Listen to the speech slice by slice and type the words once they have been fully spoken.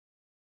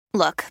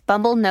Look,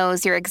 Bumble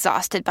knows you're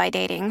exhausted by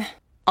dating.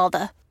 All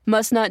the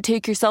must not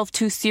take yourself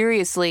too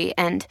seriously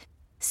and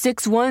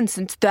 6'1"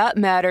 since that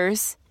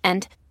matters.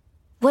 And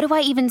what do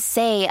I even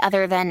say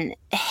other than,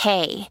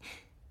 hey?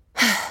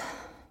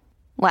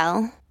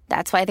 Well,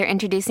 that's why they're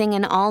introducing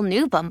an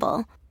all-new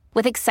Bumble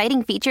with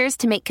exciting features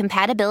to make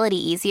compatibility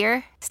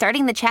easier,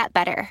 starting the chat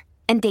better,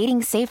 and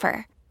dating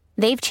safer.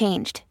 They've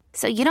changed,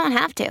 so you don't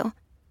have to.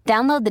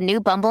 Download the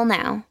new Bumble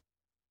now.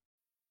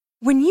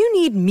 When you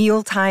need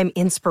mealtime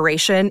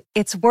inspiration,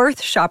 it's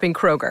worth shopping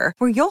Kroger,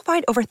 where you'll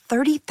find over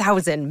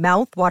 30,000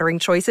 mouth-watering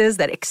choices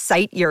that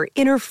excite your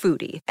inner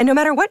foodie. And no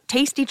matter what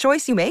tasty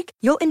choice you make,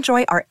 you'll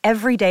enjoy our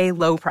everyday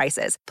low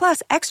prices,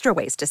 plus extra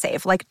ways to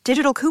save, like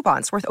digital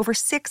coupons worth over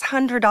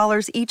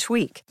 $600 each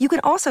week. You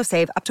can also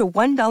save up to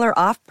 $1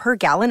 off per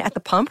gallon at the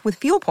pump with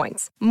fuel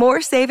points.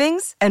 More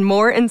savings and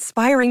more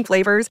inspiring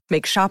flavors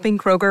make shopping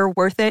Kroger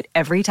worth it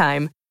every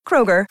time.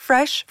 Kroger,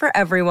 fresh for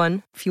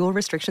everyone. Fuel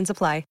restrictions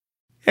apply.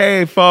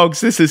 Hey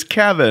folks, this is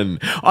Kevin.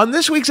 On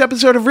this week's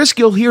episode of Risk,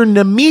 you'll hear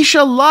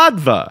Nimisha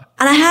Ladva.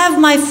 And I have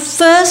my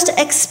first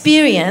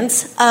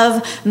experience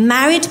of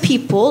married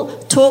people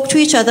talk to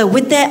each other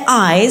with their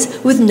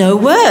eyes with no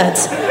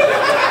words.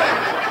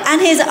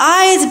 And his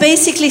eyes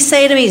basically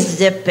say to me,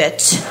 zip it.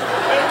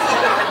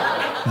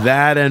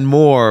 That and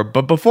more.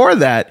 But before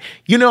that,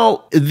 you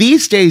know,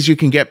 these days you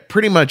can get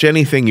pretty much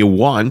anything you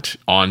want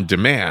on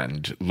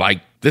demand,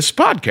 like this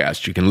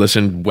podcast. You can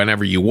listen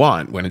whenever you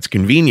want, when it's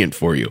convenient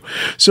for you.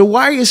 So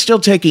why are you still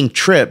taking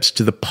trips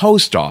to the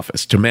post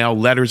office to mail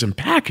letters and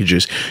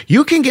packages?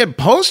 You can get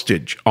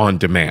postage on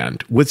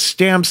demand with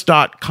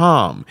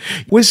Stamps.com.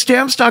 With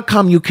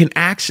Stamps.com, you can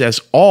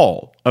access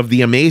all of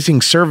the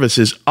amazing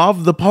services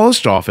of the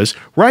post office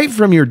right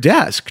from your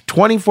desk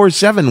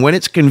 24/7 when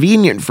it's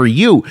convenient for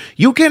you.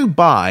 You can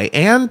buy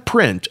and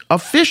print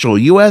official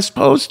U.S.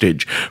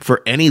 postage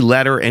for any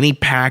letter, any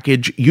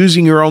package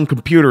using your own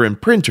computer and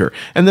printer.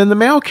 And then the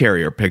mail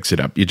carrier picks it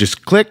up. You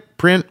just click,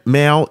 print,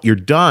 mail, you're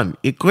done.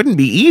 It couldn't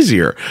be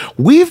easier.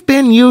 We've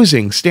been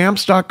using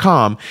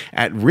Stamps.com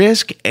at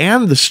Risk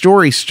and the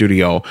Story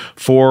Studio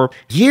for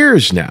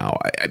years now.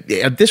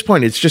 At this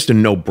point, it's just a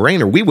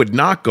no-brainer. We would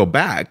not go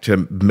back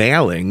to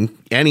mailing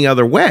any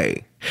other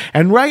way.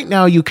 And right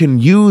now, you can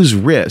use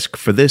Risk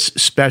for this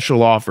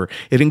special offer.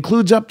 It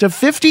includes up to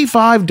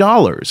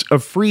 $55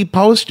 of free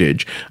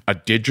postage, a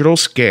digital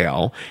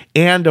scale,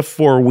 and a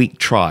 4-week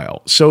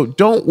trial. So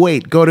don't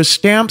wait. Go to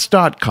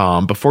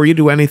Stamps.com before you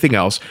do anything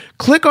else.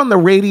 Click on the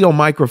radio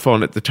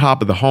microphone at the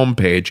top of the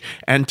homepage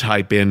and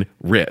type in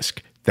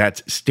Risk.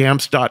 That's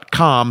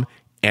Stamps.com.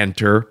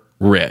 Enter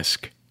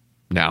Risk.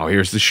 Now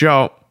here's the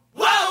show.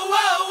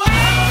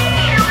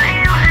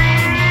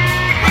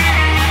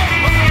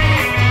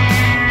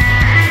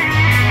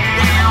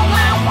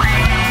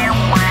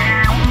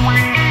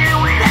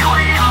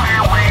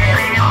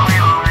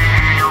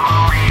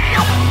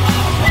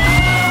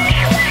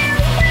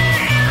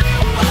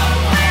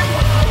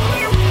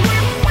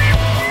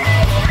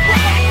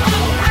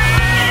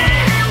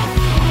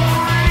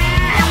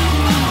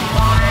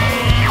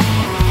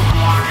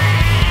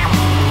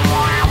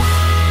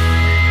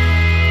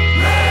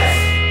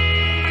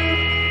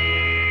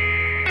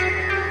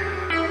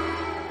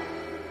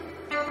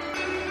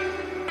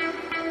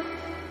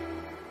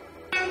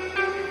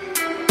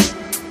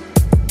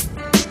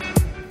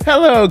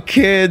 Hello,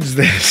 kids.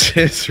 This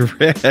is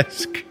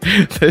Risk,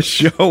 the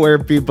show where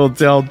people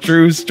tell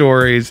true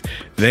stories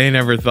they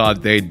never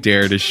thought they'd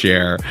dare to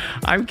share.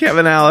 I'm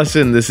Kevin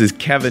Allison. This is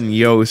Kevin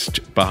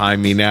Yost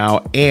behind me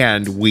now,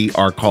 and we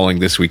are calling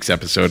this week's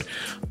episode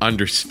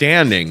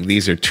Understanding.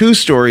 These are two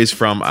stories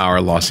from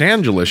our Los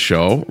Angeles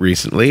show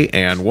recently,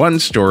 and one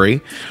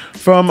story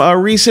from a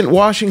recent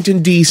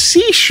Washington,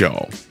 D.C.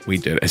 show we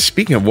did.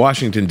 Speaking of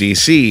Washington,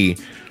 D.C.,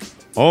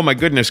 oh my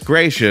goodness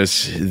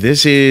gracious,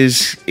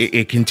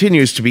 it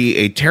continues to be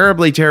a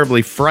terribly,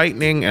 terribly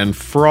frightening and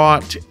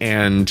fraught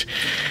and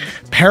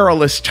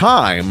perilous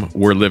time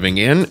we're living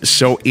in.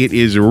 So it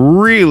is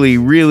really,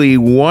 really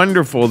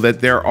wonderful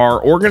that there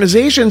are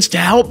organizations to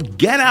help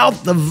get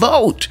out the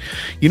vote.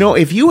 You know,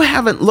 if you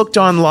haven't looked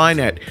online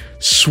at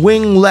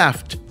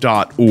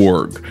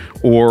swingleft.org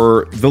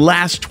or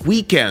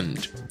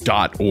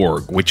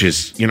thelastweekend.org, which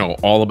is, you know,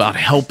 all about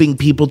helping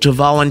people to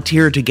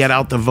volunteer to get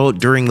out the vote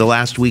during the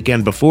last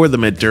weekend before the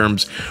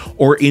midterms,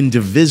 or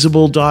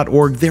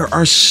indivisible.org. There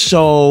are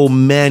so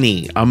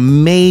many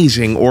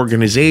amazing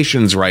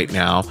organizations right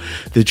now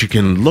that you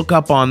can look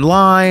up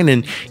online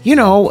and, you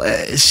know,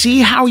 see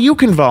how you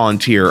can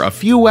volunteer a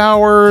few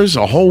hours,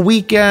 a whole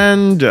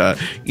weekend,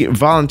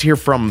 volunteer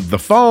from the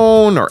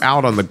phone or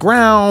out on the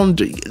ground.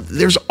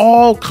 There's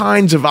all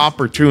kinds of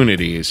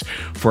opportunities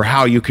for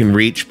how you can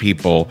reach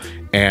people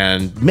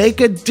and make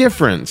a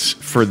difference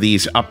for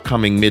these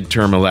upcoming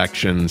midterm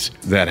elections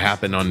that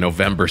happen on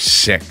November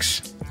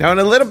 6th. Now, in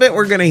a little bit,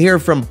 we're going to hear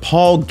from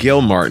Paul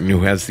Gilmartin,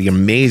 who has the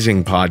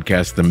amazing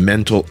podcast, The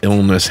Mental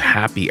Illness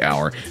Happy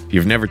Hour. If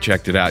you've never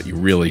checked it out, you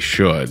really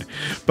should.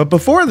 But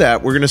before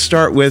that, we're going to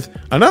start with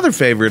another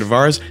favorite of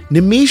ours,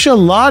 Nimisha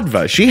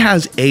Ladva. She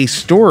has a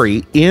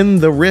story in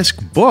the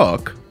Risk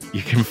book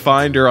You can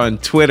find her on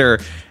Twitter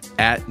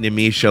at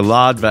Nimisha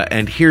Ladva,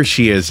 and here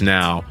she is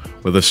now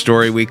with a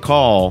story we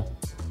call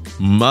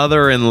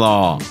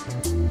Mother-in-Law.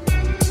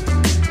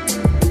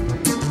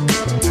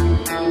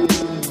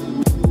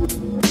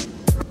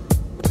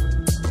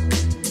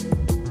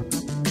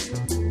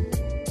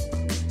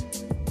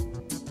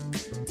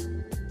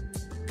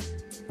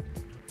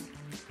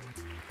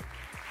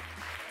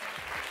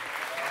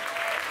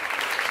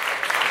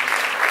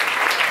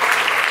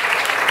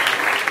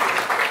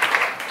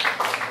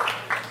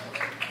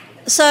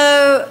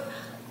 So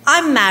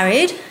I'm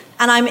married,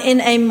 and I'm in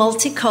a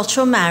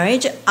multicultural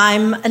marriage.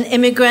 I'm an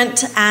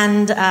immigrant,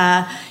 and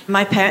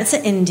my parents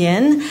are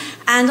Indian.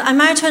 And I'm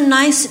married to a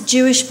nice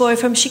Jewish boy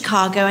from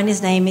Chicago, and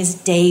his name is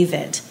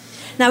David.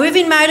 Now, we've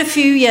been married a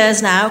few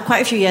years now,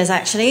 quite a few years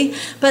actually,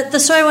 but the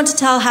story I want to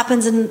tell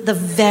happens in the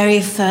very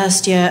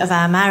first year of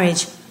our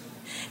marriage.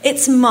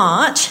 It's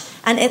March,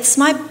 and it's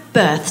my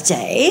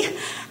birthday,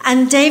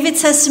 and David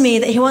says to me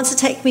that he wants to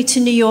take me to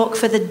New York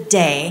for the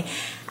day.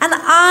 And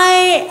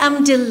I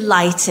am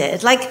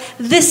delighted. Like,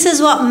 this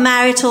is what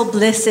marital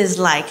bliss is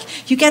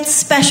like. You get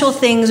special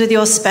things with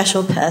your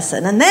special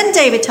person. And then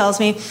David tells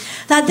me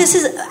that this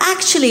is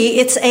actually,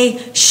 it's a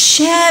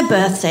share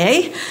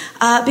birthday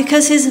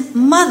because his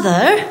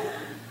mother,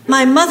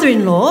 my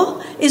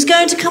mother-in-law, is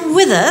going to come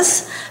with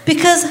us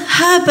because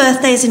her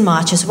birthday is in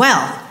March as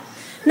well.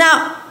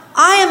 Now,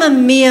 I am a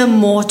mere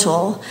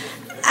mortal,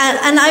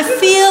 and I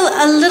feel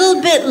a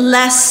little bit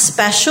less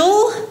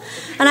special.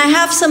 And I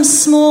have some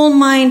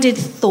small-minded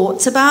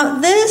thoughts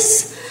about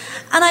this.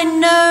 And I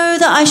know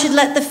that I should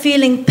let the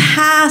feeling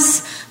pass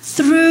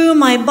through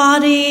my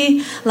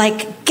body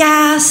like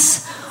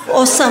gas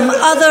or some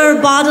other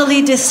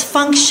bodily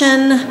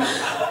dysfunction.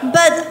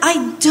 But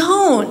I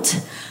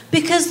don't.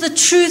 Because the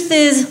truth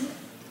is,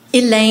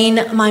 Elaine,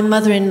 my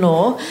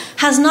mother-in-law,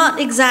 has not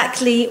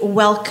exactly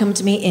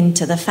welcomed me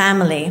into the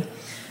family.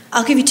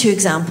 I'll give you two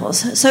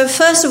examples. So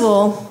first of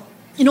all,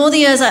 in all the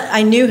years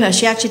I knew her,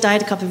 she actually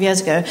died a couple of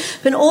years ago,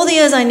 but in all the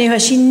years I knew her,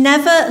 she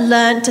never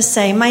learned to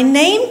say my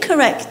name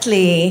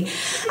correctly.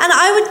 And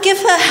I would give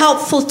her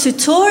helpful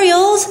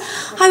tutorials.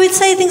 I would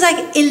say things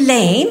like,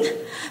 Elaine,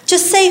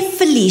 just say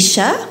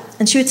Felicia.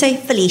 And she would say,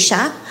 Felicia.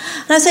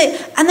 And I'd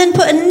say, and then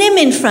put a nim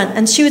in front.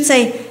 And she would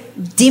say,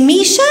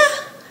 Demisha?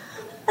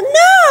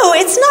 No,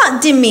 it's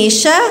not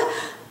Demisha.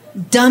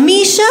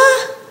 Damisha?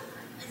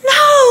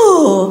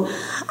 No.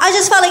 I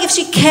just felt like if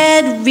she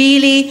cared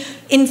really,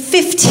 in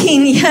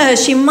 15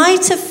 years, she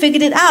might have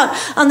figured it out.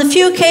 On the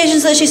few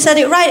occasions that she said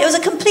it right, it was a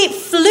complete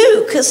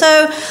fluke.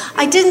 So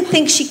I didn't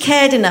think she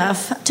cared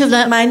enough to have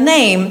learnt my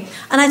name.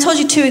 And I told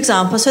you two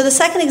examples. So the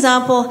second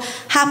example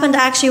happened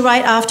actually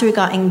right after we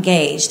got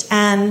engaged.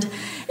 And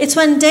it's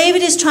when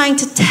David is trying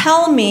to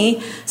tell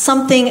me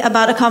something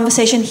about a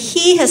conversation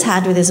he has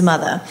had with his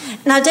mother.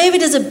 Now,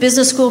 David is a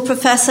business school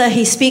professor.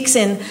 He speaks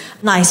in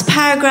nice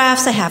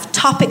paragraphs. They have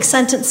topic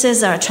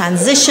sentences. There are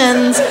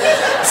transitions.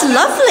 It's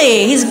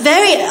lovely. He's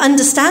very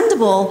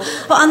understandable.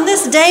 But on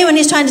this day, when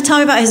he's trying to tell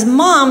me about his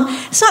mom,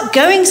 it's not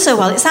going so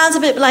well. It sounds a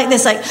bit like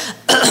this, like,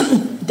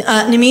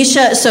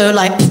 Nimisha, so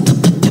like,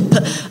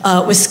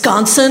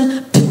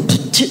 Wisconsin,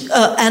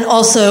 and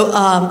also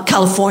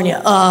California.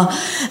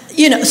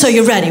 So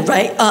you're ready,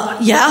 right?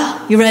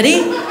 Yeah? You ready?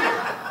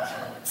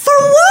 For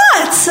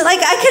what? Like,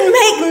 I can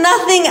make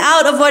nothing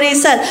out of what he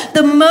said.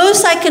 The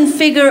most I can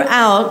figure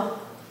out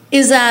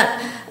is that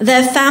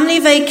their family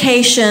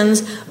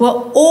vacations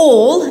were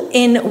all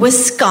in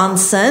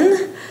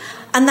Wisconsin,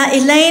 and that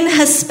Elaine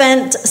has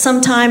spent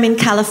some time in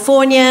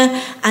California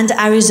and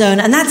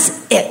Arizona, and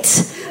that's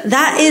it.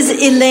 That is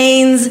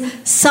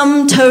Elaine's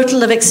sum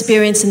total of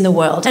experience in the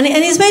world. And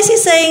he's basically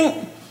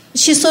saying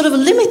she's sort of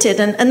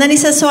limited. And then he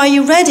says, so are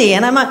you ready?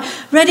 And I'm like,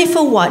 ready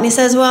for what? And he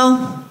says,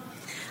 well,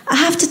 I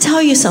have to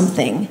tell you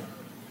something.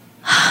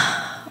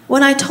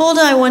 When I told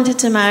her I wanted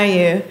to marry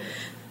you,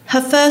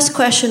 her first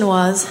question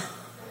was,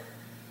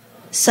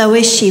 so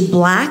is she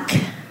black?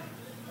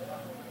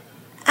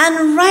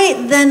 And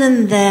right then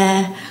and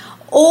there,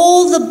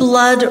 all the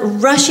blood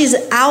rushes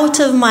out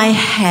of my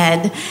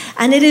head,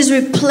 and it is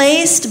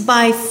replaced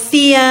by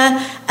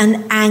fear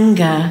and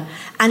anger.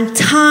 And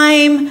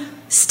time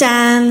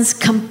stands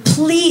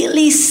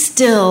completely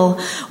still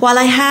while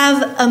I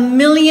have a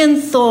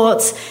million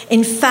thoughts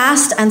in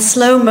fast and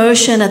slow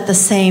motion at the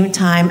same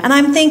time. And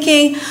I'm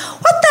thinking,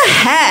 what the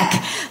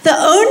heck? The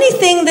only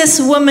thing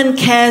this woman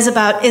cares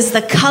about is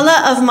the color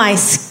of my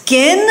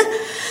skin?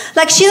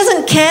 Like, she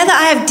doesn't care that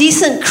I have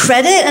decent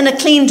credit and a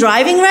clean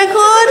driving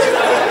record?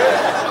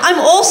 I'm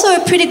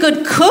also a pretty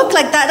good cook.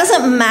 Like, that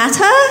doesn't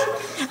matter?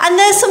 And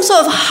there's some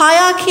sort of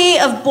hierarchy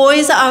of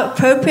boys that are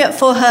appropriate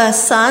for her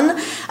son,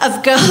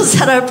 of girls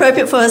that are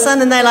appropriate for her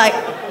son, and they're like,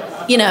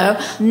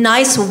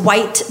 nice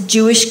white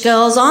Jewish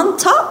girls on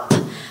top,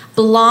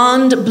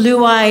 blonde,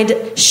 blue-eyed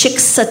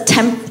shiksa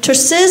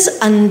temptresses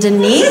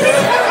underneath,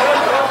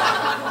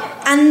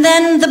 and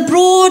then the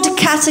broad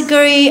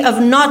category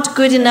of not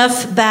good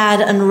enough,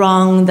 bad, and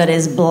wrong that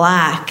is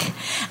black.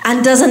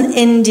 And does an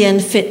Indian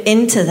fit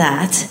into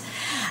that?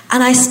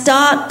 And I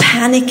start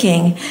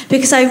panicking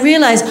because I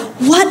realize,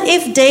 what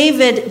if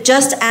David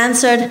just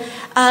answered,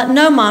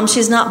 no, Mom,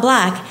 she's not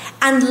black,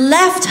 and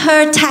left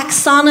her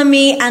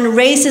taxonomy and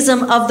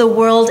racism of the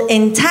world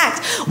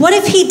intact? What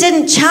if he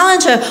didn't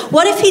challenge her?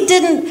 What if he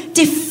didn't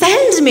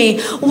defend me?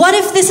 What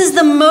if this is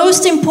the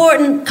most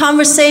important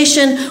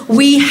conversation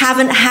we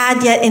haven't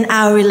had yet in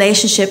our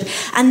relationship?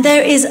 And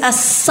there is a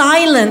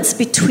silence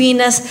between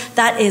us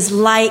that is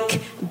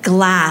like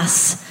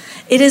glass.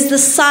 It is the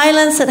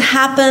silence that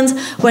happens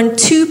when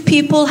two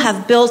people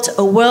have built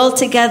a world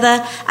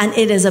together and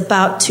it is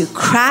about to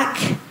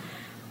crack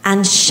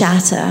and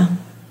shatter.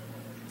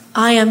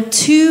 I am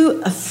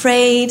too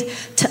afraid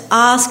to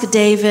ask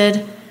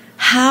David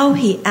how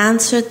he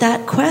answered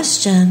that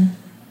question.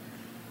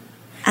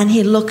 And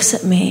he looks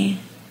at me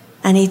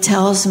and he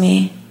tells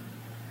me,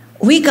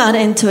 we got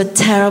into a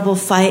terrible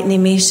fight,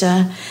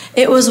 Nimisha.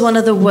 It was one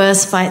of the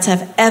worst fights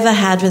I've ever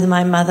had with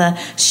my mother.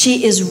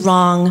 She is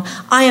wrong.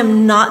 I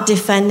am not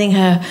defending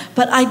her,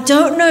 but I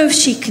don't know if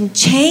she can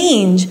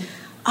change.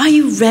 Are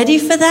you ready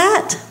for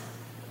that?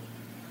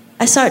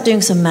 I start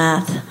doing some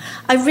math.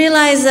 I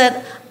realize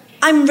that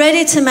I'm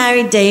ready to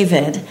marry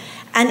David,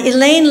 and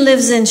Elaine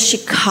lives in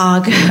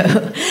Chicago,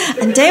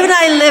 and David and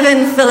I live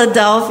in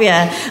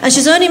Philadelphia, and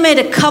she's only made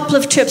a couple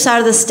of trips out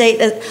of the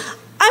state.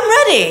 I'm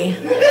ready.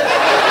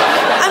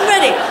 I'm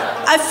ready.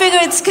 I figure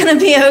it's going to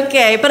be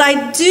okay. But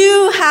I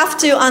do have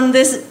to, on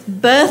this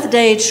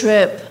birthday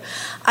trip,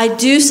 I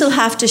do still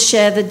have to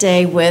share the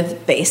day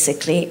with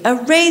basically a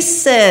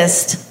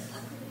racist.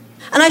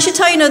 And I should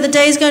tell you, the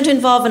day is going to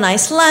involve a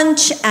nice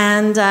lunch,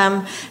 and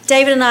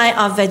David and I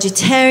are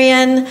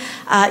vegetarian.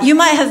 You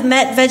might have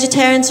met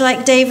vegetarians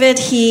like David.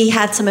 He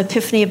had some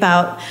epiphany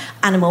about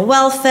animal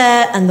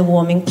welfare and the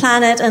warming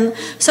planet. And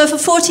so for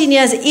 14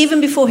 years,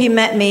 even before he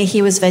met me,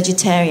 he was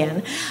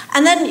vegetarian.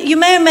 And then you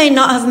may or may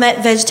not have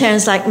met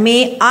vegetarians like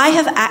me. I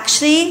have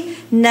actually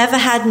never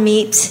had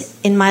meat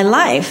in my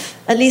life,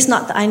 at least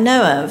not that I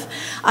know of.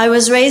 I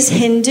was raised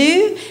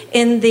Hindu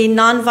in the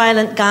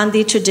nonviolent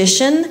Gandhi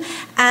tradition,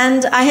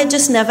 and I had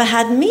just never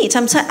had meat.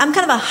 I'm kind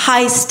of a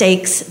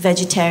high-stakes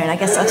vegetarian. I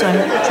guess that's what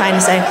I'm trying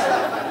to say.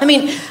 I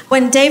mean,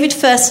 when David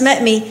first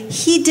met me,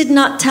 he did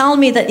not tell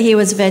me that he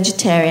was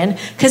vegetarian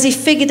because he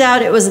figured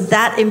out it was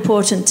that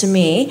important to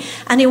me,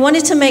 and he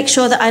wanted to make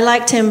sure that I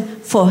liked him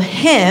for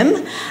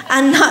him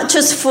and not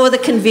just for the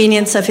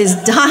convenience of his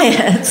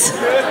diet.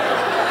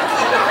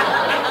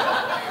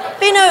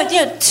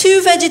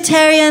 Two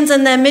vegetarians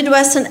and their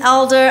Midwestern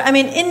elder. I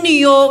mean, in New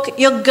York,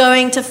 you're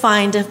going to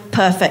find a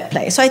perfect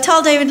place. So I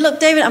tell David, look,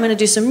 David, I'm going to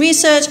do some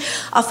research.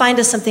 I'll find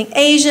us something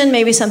Asian,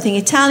 maybe something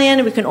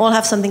Italian. We can all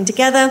have something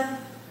together.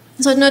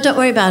 So no, don't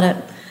worry about it.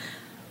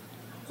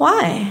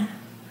 Why?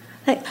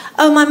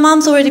 My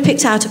mom's already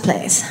picked out a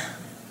place.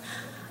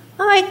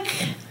 I'm like,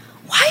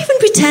 why even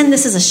pretend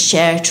this is a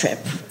share trip,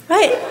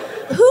 right?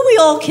 Who are we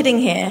all kidding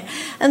here?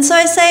 And so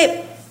I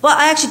say, well,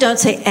 I actually don't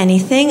say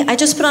anything. I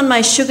just put on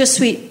my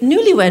sugar-sweet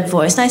newlywed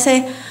voice, and I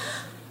say,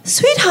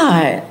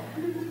 sweetheart,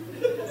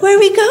 where are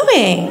we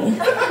going?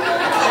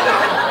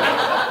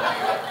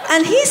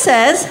 And he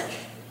says,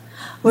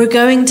 we're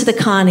going to the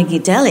Carnegie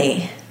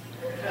Deli.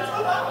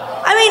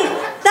 I mean,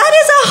 that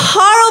is a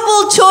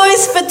horrible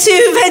choice for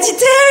two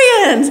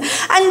vegetarians.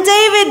 And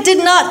David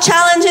did not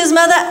challenge his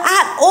mother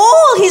at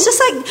all. He's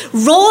just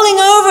rolling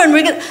over,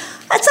 and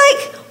that's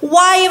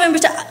why even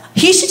pretend?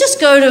 He should just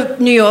go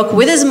to New York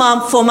with his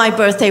mom for my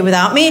birthday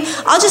without me.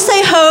 I'll just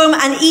stay home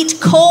and eat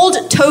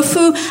cold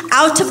tofu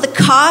out of the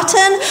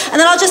carton, and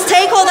then I'll just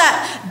take all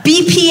that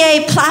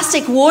BPA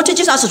plastic water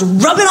juice, I'll just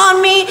rub it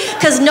on me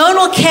because no one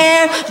will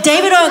care.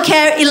 David won't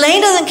care.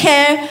 Elaine doesn't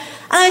care. And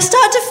I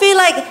start to feel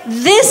like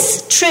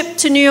this trip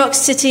to New York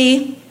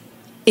City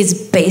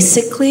is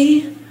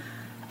basically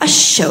a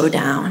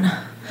showdown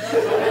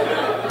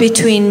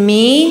between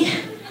me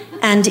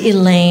and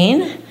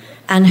Elaine,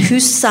 and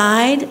whose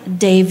side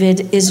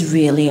David is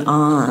really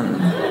on.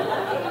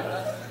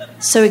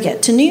 So we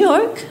get to New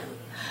York,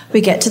 we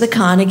get to the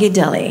Carnegie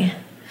Deli.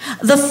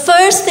 The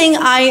first thing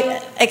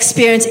I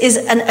experience is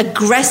an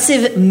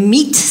aggressive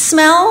meat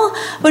smell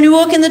when we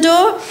walk in the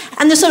door,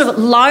 and this sort of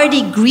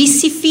lardy,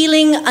 greasy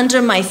feeling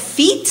under my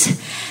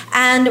feet.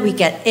 And we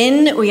get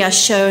in, we are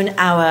shown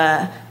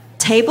our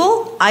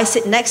table. I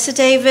sit next to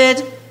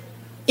David.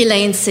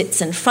 Elaine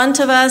sits in front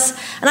of us.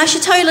 And I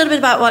should tell you a little bit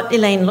about what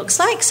Elaine looks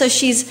like. So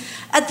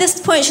at this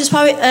point, she's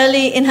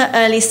probably in her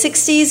early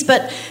 60s,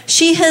 but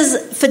she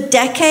has, for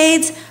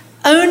decades,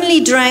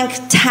 only drank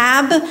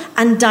Tab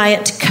and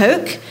Diet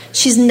Coke.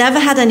 She's never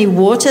had any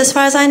water, as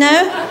far as I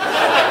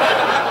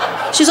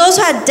know. She's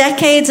also had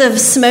decades of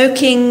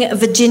smoking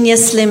Virginia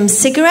Slim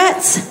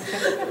cigarettes.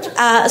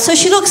 So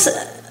she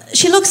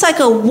looks like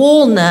a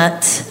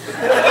walnut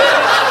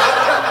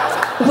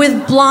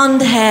with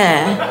blonde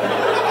hair.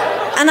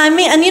 And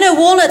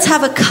walnuts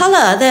have a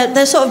color.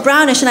 They're sort of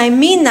brownish, and I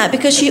mean that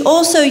because she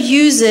also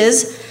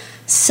uses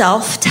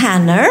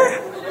self-tanner.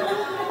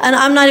 And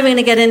I'm not even going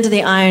to get into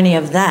the irony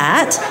of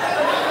that.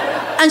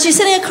 And she's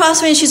sitting across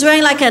from me, and she's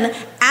wearing an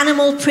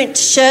animal print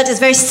shirt. It's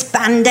very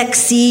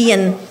spandexy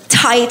and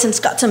tight and it's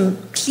got some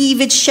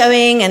cleavage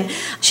showing, and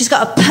she's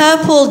got a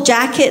purple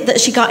jacket that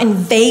she got in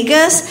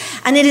Vegas,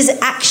 and it is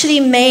actually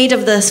made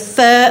of the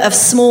fur of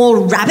small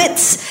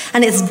rabbits,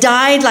 and it's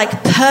dyed like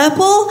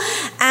purple,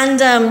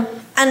 and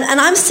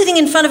I'm sitting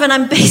in front of her, and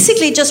I'm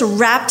basically just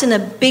wrapped in a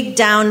big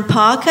down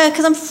parka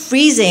because I'm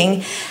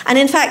freezing. And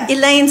in fact,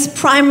 Elaine's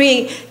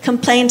primary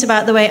complaint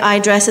about the way I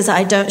dress is that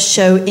I don't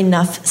show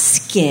enough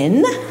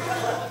skin.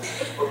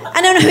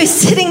 And when we're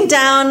sitting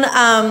down,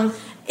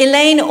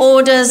 Elaine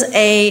orders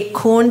a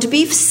corned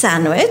beef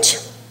sandwich.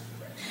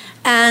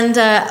 And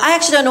I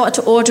actually don't know what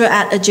to order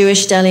at a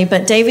Jewish deli,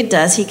 but David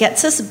does. He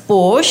gets us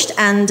borscht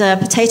and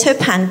potato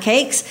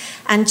pancakes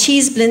and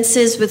cheese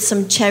blintzes with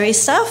some cherry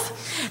stuff.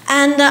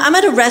 And I'm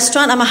at a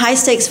restaurant. I'm a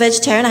high-stakes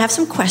vegetarian. I have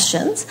some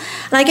questions.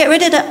 And I get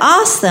ready to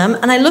ask them,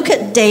 and I look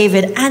at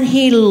David, and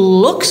he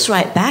looks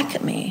right back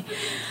at me.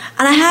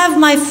 And I have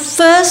my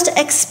first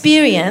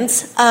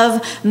experience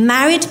of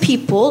married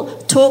people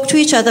talk to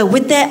each other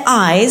with their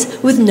eyes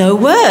with no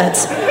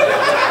words.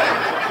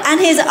 And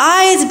his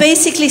eyes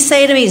basically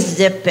say to me,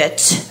 zip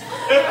it.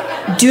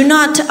 Do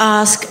not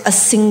ask a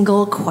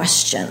single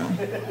question.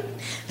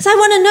 Because I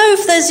want to know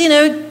if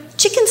there's,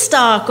 chicken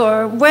stock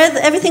or where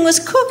everything was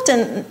cooked.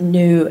 And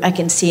no, I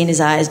can see in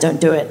his eyes, don't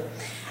do it.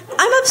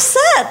 I'm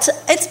upset.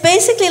 It's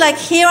basically like,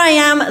 here I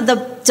am, the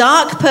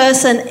dark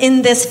person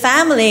in this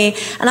family,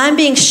 and I'm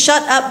being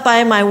shut up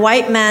by my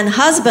white man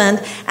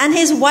husband and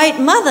his white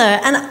mother.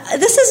 And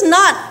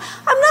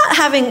I'm not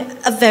having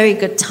a very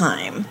good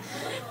time.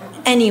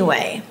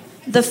 Anyway,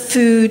 the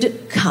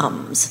food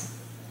comes.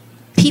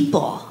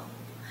 People.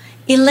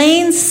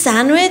 Elaine's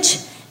sandwich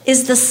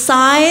is the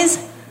size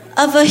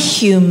of a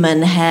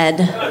human head.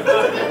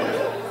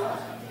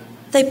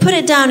 They put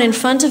it down in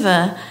front of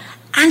her,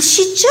 and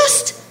she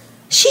just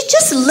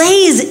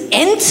lays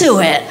into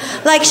it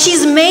like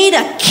she's made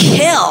a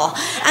kill.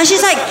 And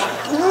she's like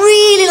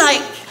really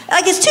like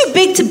it's too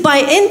big to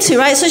bite into,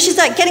 right? So she's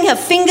like getting her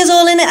fingers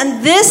all in it.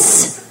 And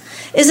this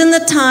is in the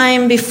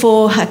time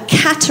before her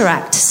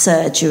cataract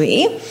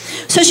surgery.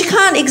 So she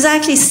can't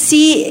exactly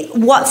see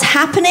what's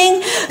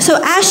happening. So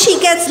as she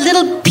gets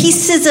little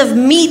pieces of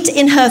meat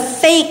in her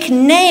fake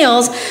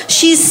nails,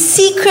 she's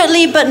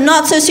secretly, but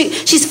not so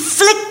secretly, she's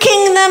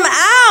flicking them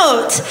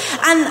out.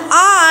 And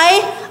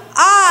I,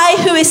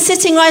 who is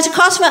sitting right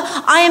across from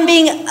her, I am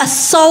being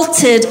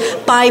assaulted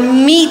by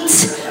meat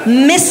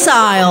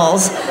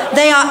missiles.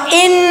 They are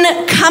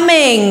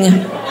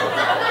incoming.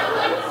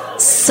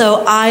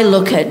 So I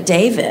look at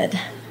David,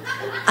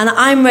 and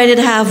I'm ready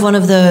to have one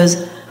of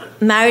those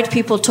married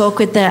people talk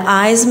with their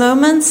eyes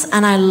moments,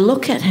 and I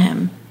look at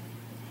him.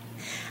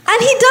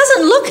 And he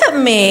doesn't look at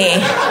me.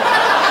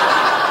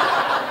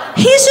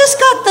 He's just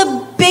got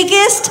the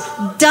biggest,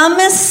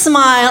 dumbest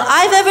smile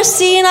I've ever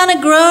seen on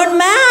a grown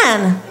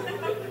man.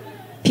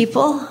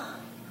 People,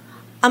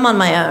 I'm on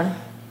my own.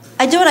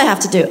 I do what I have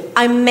to do.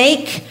 I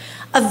make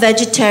a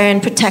vegetarian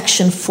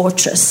protection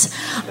fortress.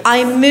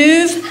 I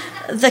move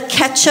the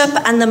ketchup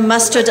and the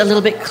mustard a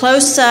little bit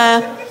closer.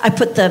 I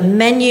put the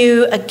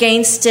menu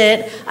against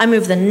it. I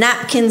move the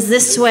napkins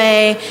this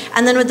way.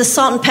 And then with the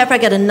salt and pepper, I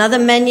get another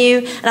menu.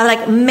 And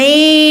I've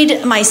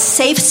made my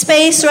safe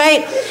space,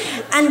 right?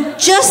 And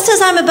just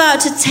as I'm about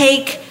to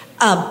take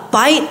a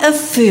bite of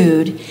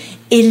food,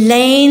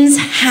 Elaine's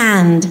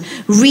hand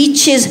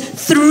reaches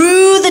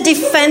through the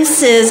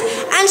defenses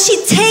and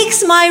she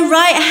takes my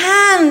right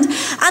hand.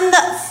 And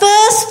the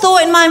first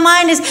thought in my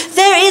mind is,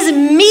 there is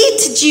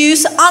meat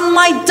juice on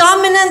my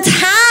dominant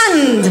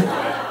hand.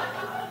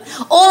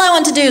 All I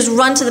want to do is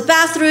run to the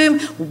bathroom,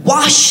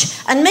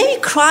 wash, and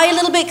maybe cry a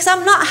little bit because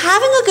I'm not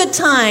having a good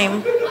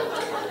time.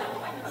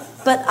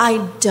 But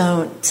I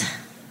don't.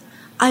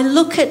 I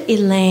look at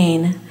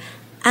Elaine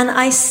and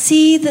I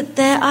see that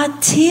there are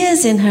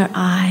tears in her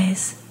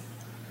eyes.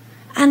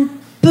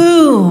 And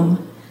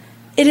boom,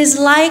 it is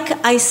like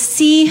I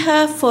see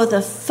her for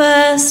the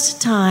first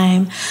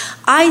time.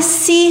 I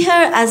see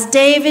her as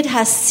David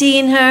has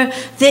seen her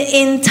the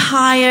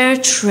entire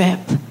trip.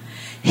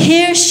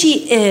 Here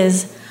she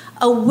is,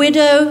 a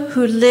widow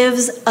who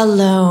lives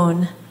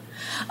alone.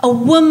 A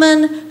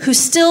woman who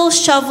still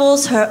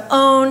shovels her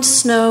own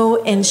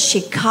snow in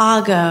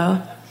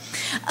Chicago.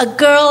 A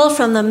girl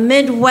from the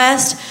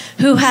Midwest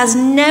who has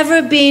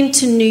never been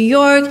to New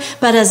York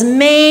but has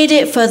made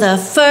it for the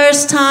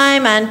first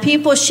time. And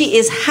people, she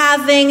is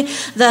having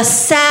the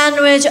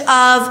sandwich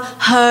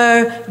of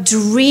her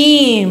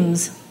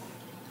dreams.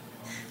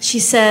 She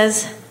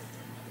says,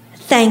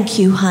 "Thank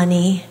you,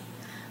 honey."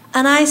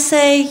 And I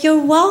say,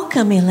 "You're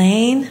welcome,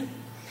 Elaine."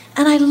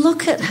 And I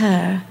look at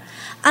her.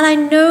 And I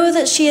know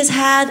that she has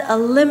had a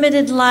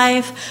limited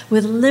life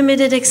with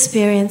limited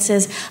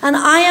experiences. And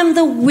I am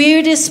the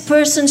weirdest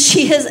person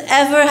she has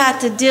ever had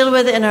to deal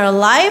with in her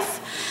life.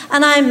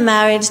 And I'm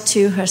married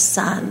to her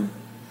son.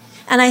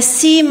 And I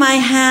see my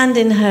hand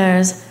in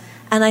hers.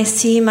 And I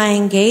see my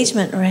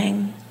engagement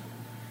ring.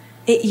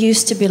 It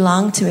used to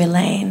belong to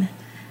Elaine.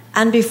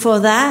 And before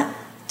that,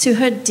 to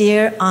her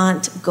dear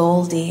Aunt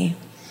Goldie.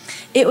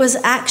 It was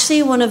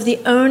actually one of the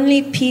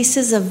only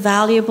pieces of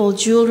valuable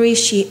jewelry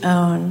she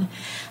owned.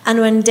 And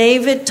when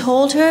David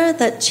told her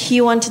that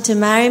he wanted to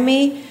marry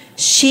me,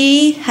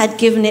 she had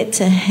given it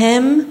to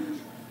him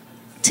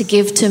to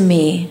give to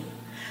me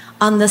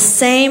on the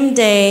same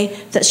day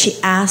that she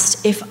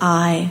asked if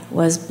I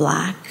was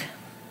black.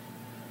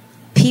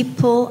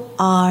 People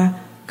are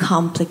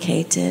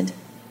complicated.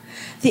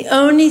 The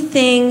only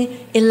thing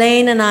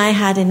Elaine and I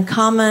had in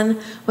common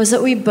was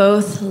that we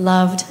both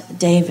loved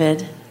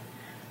David.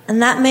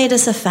 And that made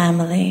us a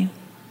family.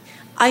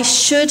 I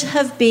should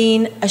have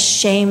been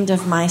ashamed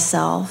of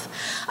myself.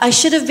 I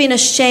should have been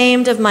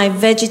ashamed of my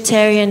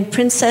vegetarian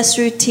princess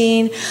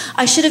routine.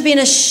 I should have been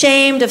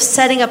ashamed of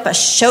setting up a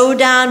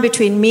showdown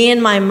between me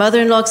and my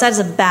mother-in-law, because that is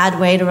a bad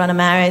way to run a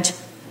marriage.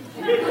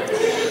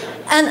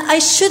 And I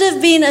should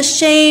have been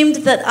ashamed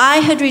that I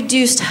had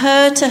reduced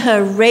her to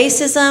her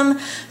racism,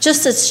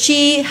 just as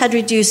she had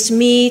reduced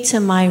me to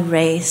my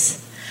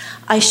race.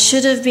 I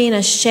should have been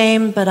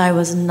ashamed, but I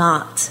was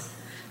not,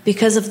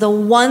 because of the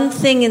one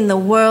thing in the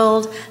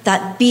world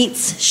that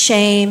beats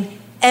shame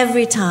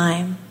every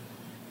time.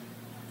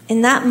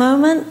 In that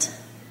moment,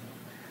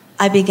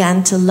 I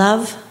began to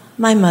love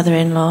my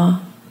mother-in-law.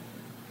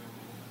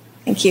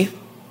 Thank you.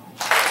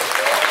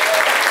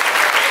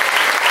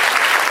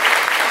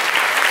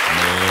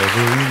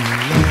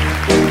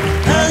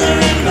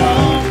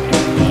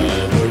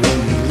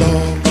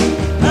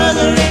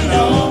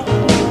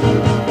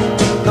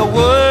 The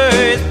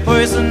worst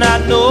person I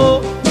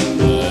know.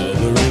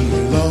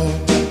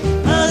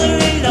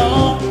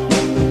 Mother-in-law,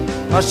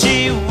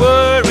 she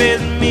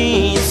worries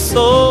me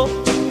so.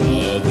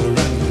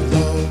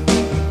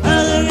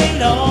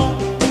 Mother-in-law,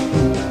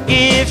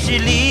 if she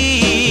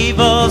leave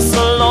us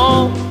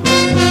alone,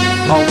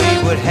 oh,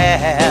 we would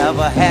have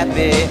a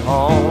happy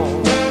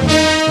home.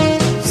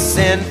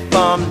 Sent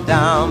from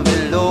down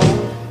below.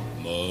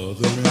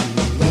 Mother-in-law,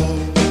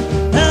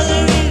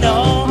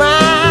 mother-in-law, my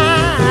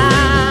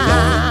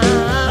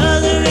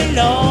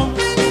mother-in-law,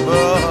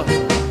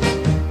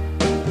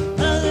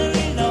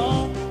 mother-in-law.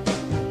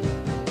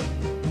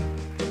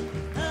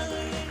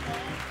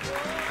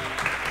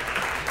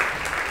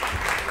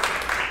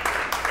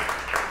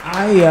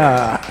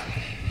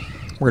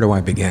 Where do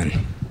I begin?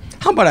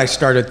 How about I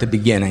start at the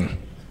beginning?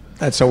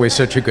 That's always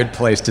such a good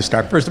place to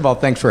start. First of all,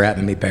 thanks for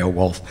having me,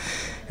 Beowulf.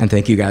 And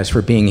thank you guys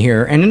for being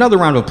here. And another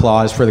round of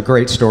applause for the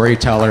great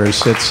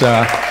storytellers. It's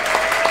a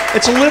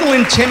little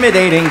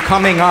intimidating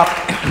coming up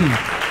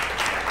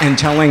and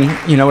telling,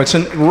 it's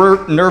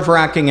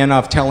nerve-wracking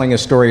enough telling a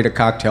story at a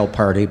cocktail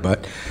party,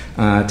 but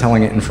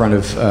telling it in front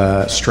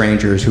of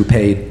strangers who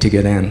paid to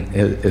get in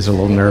is a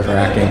little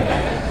nerve-wracking.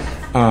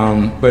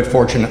 But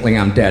fortunately,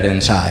 I'm dead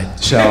inside.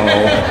 So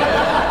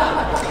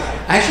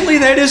actually,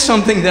 that is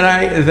something that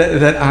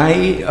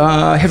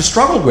I have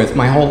struggled with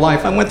my whole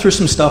life. I went through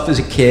some stuff as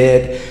a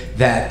kid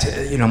that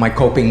my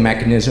coping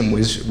mechanism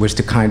was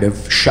to kind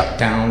of shut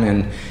down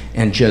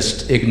and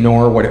just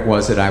ignore what it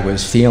was that I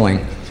was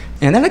feeling.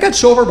 And then I got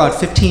sober about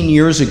 15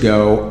 years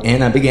ago,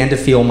 and I began to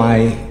feel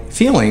my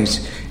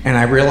feelings, and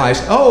I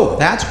realized, oh,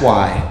 that's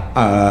why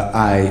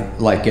I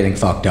like getting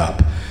fucked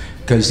up,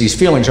 because these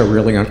feelings are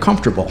really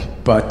uncomfortable.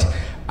 But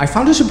I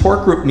found a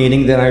support group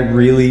meeting that I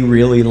really,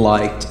 really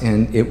liked,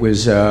 and it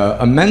was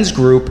a men's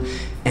group,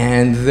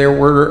 and there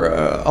were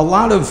a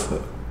lot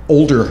of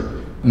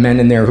older men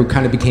in there who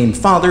kind of became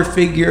father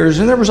figures,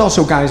 and there was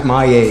also guys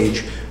my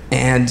age,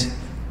 and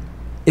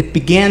it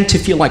began to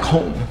feel like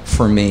home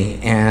for me.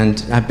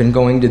 And I've been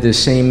going to this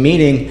same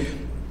meeting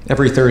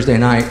every Thursday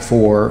night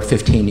for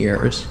 15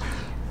 years.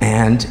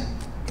 And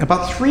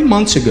about 3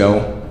 months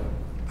ago,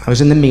 I was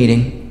in the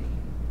meeting,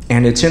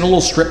 and it's in a little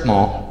strip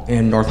mall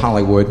in North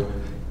Hollywood,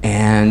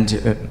 and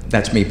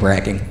that's me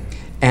bragging.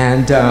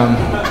 And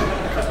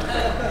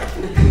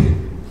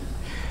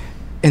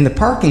in the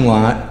parking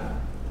lot,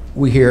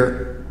 we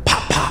hear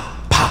pop,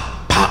 pop,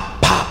 pop,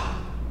 pop, pop.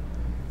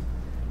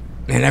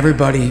 And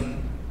everybody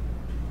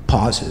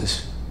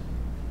pauses.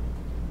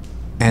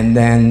 And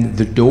then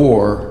the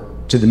door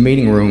to the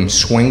meeting room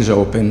swings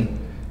open,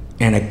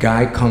 and a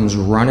guy comes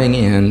running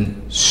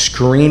in,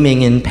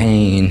 screaming in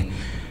pain,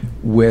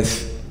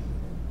 with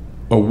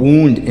a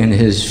wound in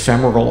his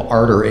femoral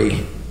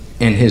artery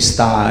in his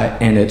thigh,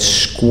 and it's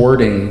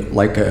squirting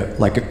like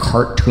a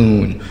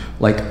cartoon,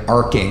 like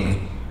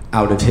arcing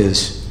out of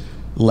his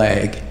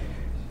leg,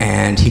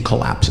 and he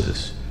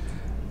collapses.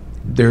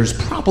 There's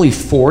probably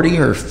 40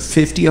 or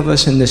 50 of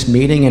us in this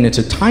meeting, and it's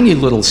a tiny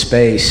little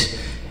space,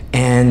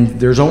 and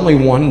there's only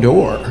one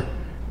door,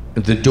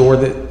 the door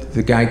that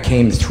the guy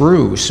came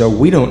through, so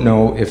we don't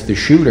know if the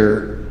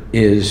shooter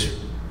is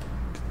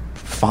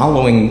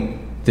following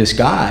this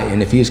guy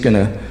and if he's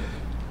gonna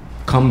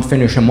come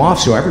finish him off.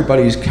 So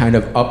everybody's kind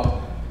of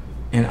up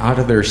and out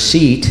of their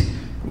seat,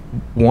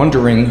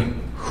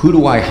 wondering, who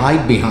do I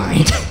hide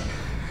behind?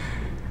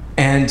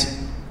 And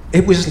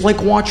it was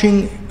like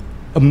watching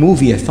a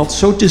movie. I felt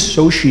so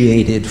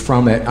dissociated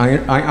from it.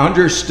 I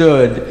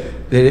understood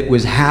that it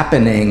was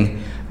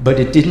happening, but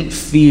it didn't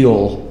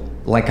feel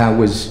like I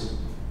was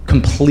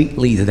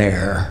completely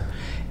there.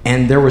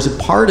 And there was a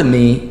part of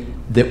me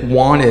that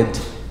wanted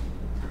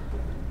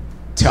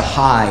to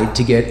hide,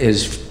 to get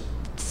as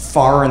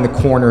far in the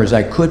corner as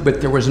I could,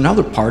 but there was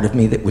another part of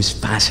me that was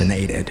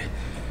fascinated,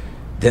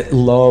 that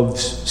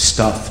loves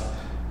stuff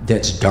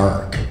that's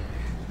dark,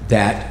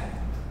 that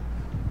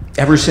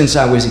ever since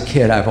I was a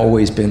kid, I've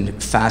always been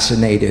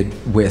fascinated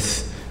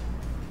with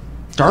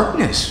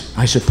darkness,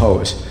 I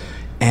suppose.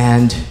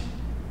 And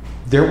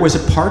there was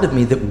a part of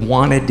me that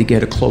wanted to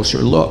get a closer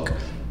look.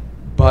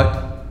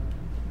 But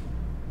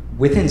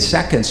within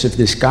seconds of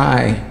this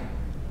guy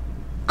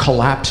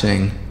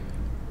collapsing,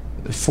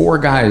 the 4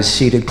 guys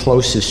seated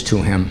closest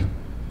to him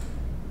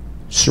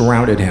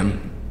surrounded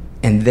him,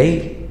 and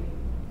they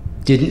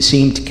didn't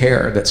seem to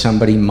care that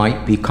somebody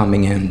might be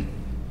coming in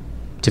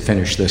to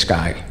finish this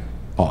guy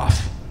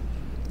off.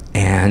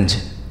 And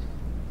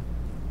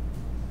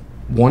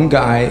one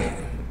guy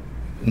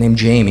named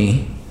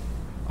Jamie,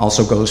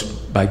 also goes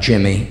by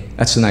Jimmy.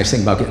 That's the nice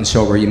thing about getting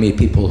sober. You meet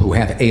people who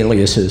have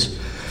aliases.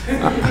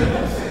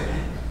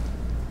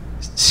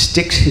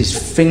 Sticks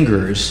his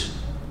fingers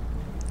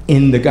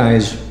in the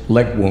guy's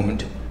leg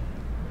wound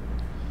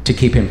to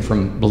keep him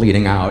from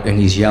bleeding out. And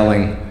he's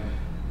yelling,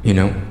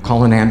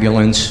 call an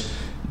ambulance,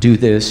 do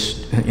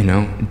this,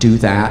 do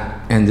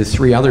that. And the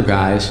 3 other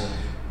guys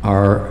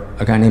are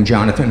a guy named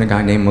Jonathan, a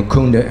guy named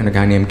Mukunda, and a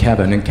guy named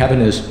Kevin. And Kevin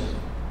is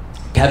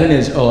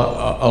a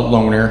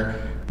loner,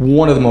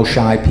 one of the most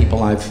shy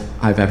people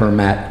I've ever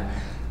met,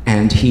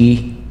 and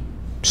he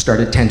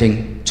started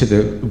tending to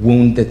the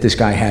wound that this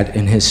guy had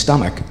in his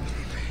stomach.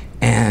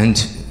 And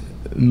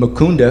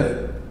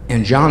Mukunda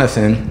and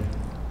Jonathan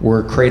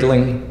were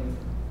cradling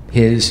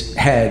his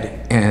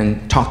head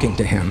and talking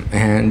to him.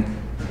 And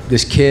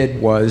this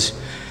kid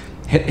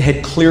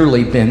had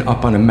clearly been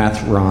up on a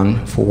meth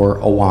run for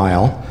a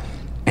while,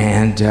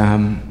 and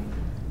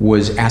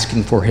was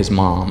asking for his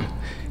mom,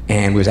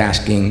 and was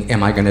asking,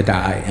 am I gonna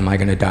die? Am I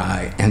gonna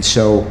die? And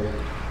so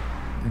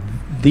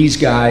these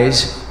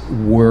guys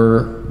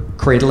were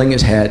cradling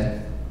his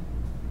head,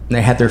 and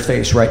they had their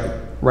face right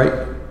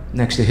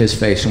next to his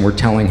face, and were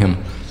telling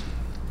him,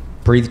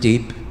 breathe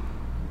deep,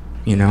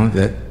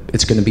 that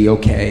it's gonna be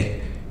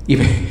okay,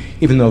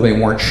 even though they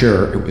weren't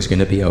sure it was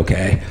gonna be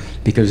okay,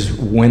 because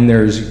when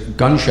there's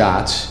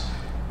gunshots,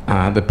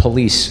 the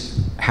police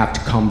have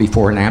to come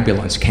before an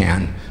ambulance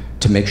can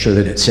to make sure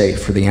that it's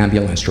safe for the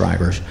ambulance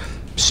drivers.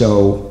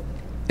 So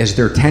as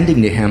they're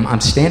tending to him,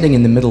 I'm standing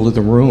in the middle of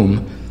the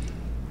room,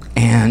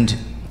 and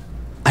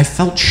I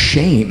felt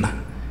shame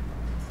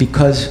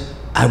because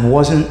I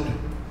wasn't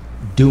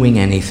doing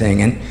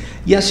anything. And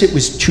yes, it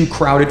was too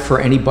crowded for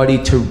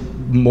anybody to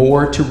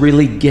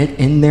really get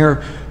in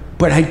there,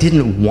 but I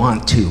didn't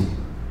want to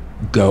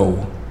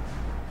go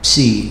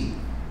see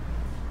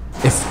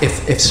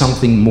if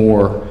something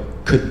more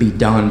could be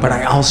done, but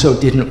I also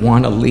didn't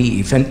want to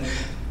leave. And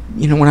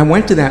when I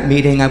went to that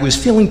meeting, I was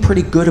feeling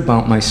pretty good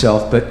about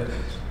myself, but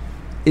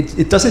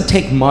it doesn't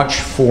take much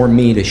for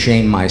me to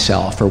shame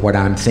myself for what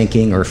I'm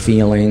thinking or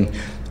feeling.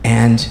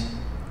 And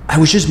I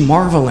was just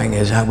marveling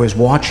as I was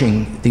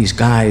watching these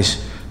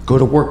guys go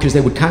to work, because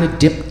they would kind of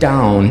dip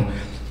down.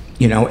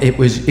 It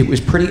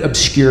was pretty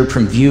obscured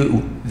from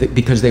view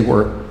because they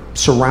were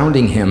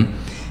surrounding him.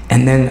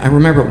 And then I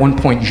remember at one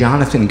point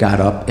Jonathan got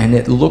up, and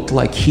it looked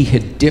like he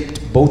had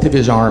dipped both of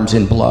his arms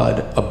in blood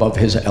above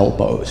his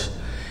elbows.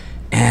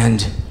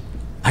 And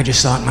I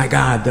just thought, my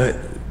God,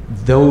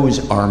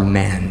 those are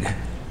men.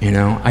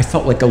 I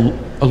felt like a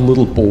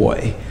little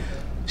boy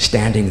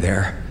standing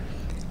there.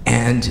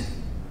 And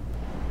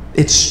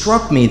it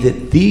struck me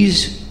that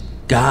these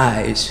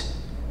guys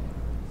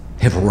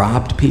have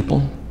robbed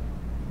people,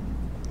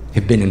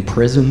 have been in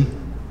prison,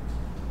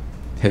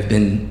 have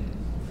been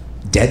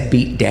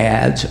deadbeat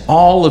dads,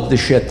 all of the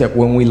shit that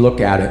when we look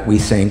at it, we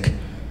think,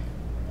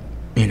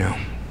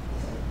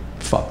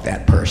 fuck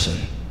that person.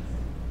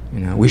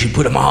 We should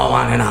put them all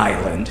on an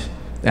island,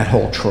 that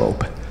whole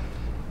trope.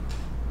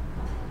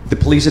 The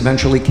police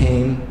eventually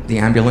came, the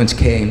ambulance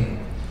came.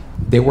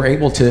 They were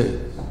able to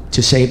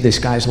save this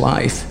guy's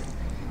life.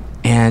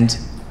 And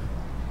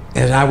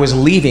as I was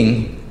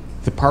leaving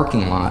the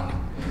parking lot,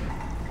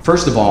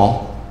 first of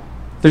all,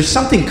 there's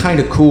something kind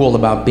of cool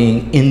about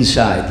being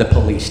inside the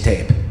police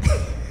tape.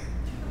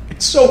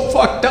 It's so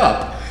fucked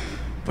up.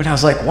 But I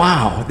was like,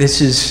 wow,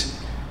 this is...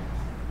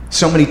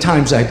 So many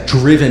times I've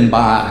driven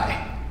by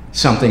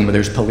something where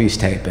there's police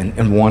tape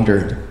and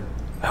wondered,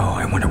 oh,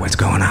 I wonder what's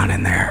going on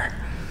in there.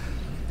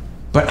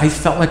 But I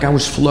felt like I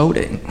was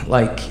floating,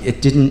 like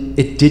it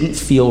didn't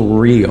feel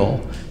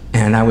real,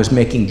 and I was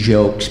making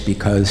jokes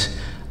because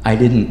I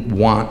didn't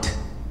want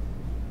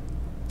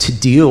to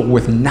deal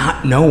with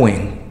not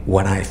knowing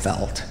what I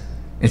felt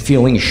and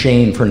feeling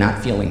ashamed for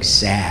not feeling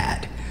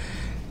sad.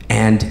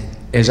 And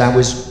as I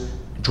was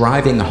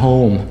driving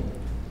home,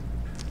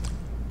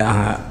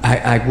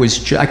 I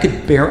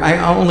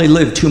only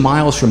lived 2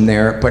 miles from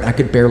there, but I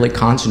could barely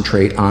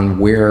concentrate on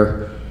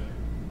where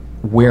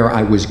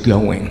I was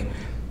going.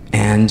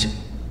 And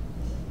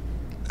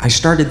I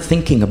started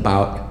thinking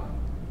about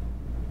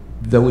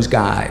those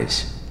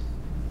guys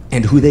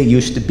and who they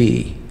used to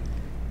be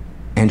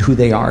and who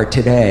they are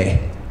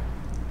today.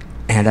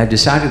 And I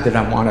decided that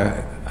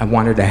I I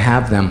wanted to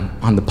have them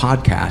on the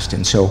podcast.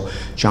 And so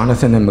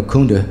Jonathan and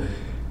Mukunda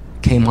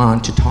came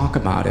on to talk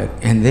about it,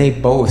 and they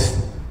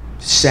both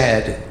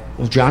said,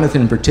 well,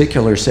 Jonathan in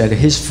particular said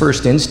his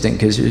first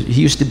instinct is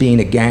he used to be in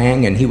a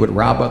gang and he would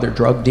rob other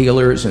drug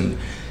dealers, and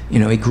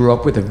he grew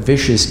up with a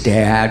vicious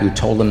dad who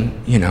told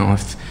him,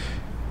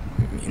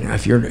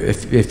 if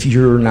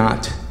you're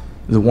not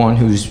the one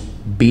who's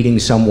beating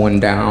someone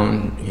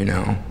down,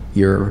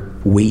 you're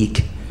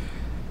weak.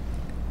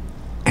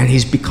 And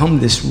he's become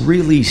this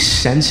really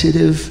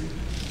sensitive,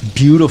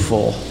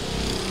 beautiful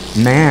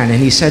man.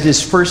 And he said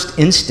his first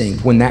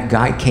instinct when that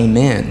guy came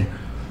in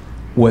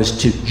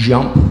was to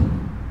jump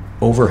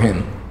over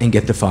him and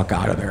get the fuck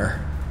out of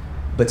there.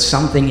 But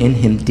something in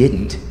him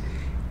didn't.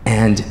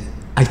 And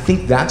I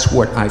think that's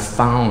what I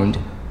found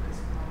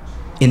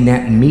in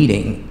that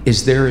meeting,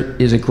 is there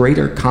is a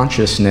greater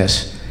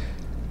consciousness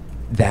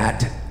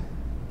that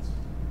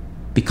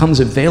becomes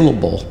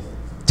available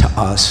to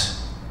us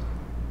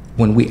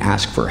when we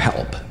ask for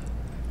help,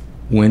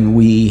 when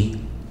we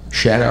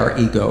shed our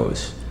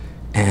egos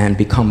and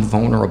become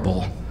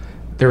vulnerable.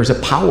 There's a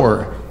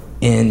power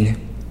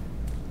in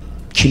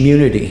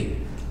community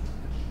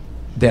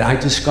that I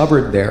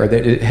discovered there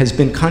that it has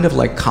been kind of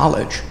like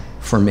college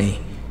for me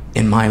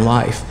in my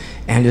life.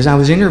 And as I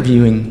was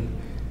interviewing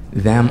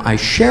them, I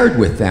shared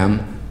with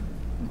them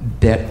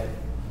that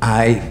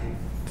I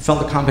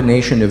felt a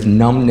combination of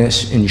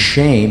numbness and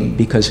shame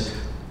because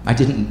I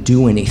didn't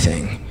do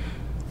anything.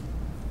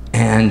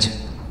 And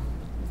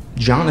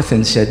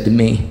Jonathan said to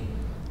me,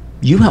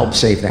 "You helped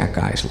save that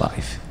guy's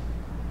life."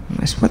 And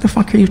I said, "What the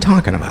fuck are you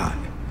talking about?"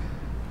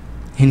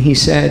 And he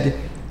said,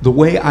 "The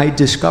way I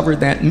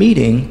discovered that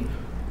meeting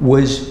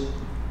was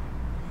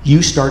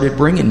you started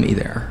bringing me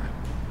there."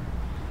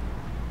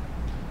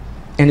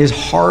 And as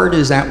hard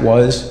as that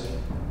was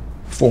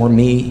for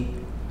me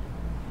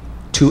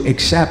to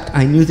accept,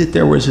 I knew that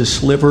there was a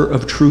sliver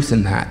of truth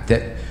in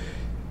that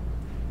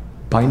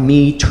by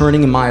me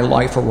turning my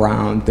life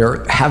around,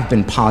 there have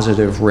been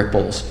positive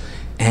ripples.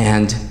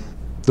 And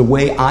the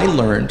way I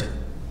learned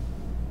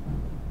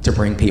to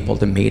bring people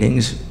to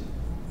meetings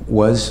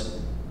was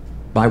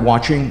by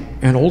watching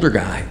an older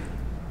guy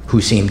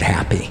who seemed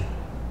happy.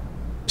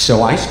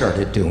 So I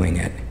started doing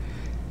it.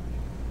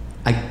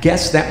 I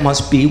guess that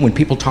must be when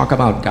people talk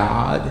about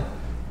God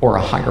or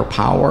a higher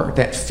power,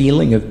 that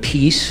feeling of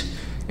peace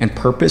and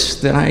purpose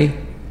that I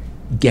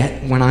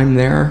get when I'm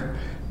there.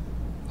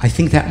 I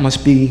think that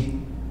must be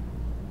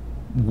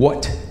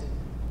what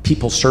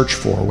people search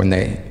for when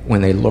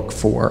they look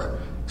for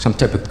some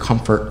type of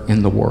comfort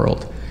in the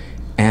world.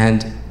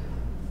 And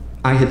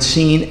I had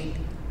seen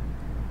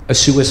a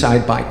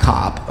suicide by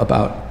cop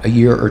about a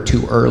year or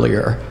two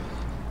earlier.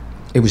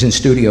 It was in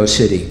Studio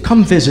City.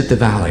 Come visit the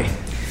Valley.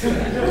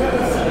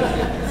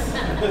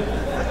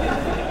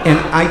 And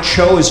I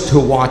chose to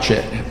watch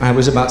it. I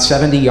was about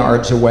 70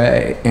 yards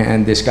away,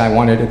 and this guy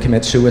wanted to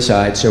commit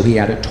suicide, so he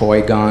had a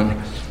toy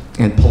gun,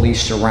 and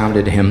police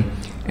surrounded him.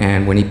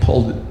 And when he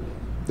pulled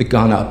the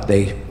gun up,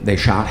 they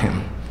shot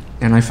him.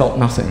 And I felt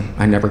nothing.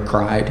 I never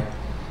cried.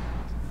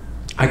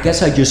 I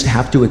guess I just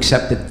have to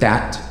accept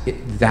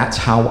that's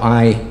how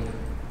I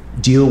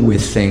deal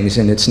with things,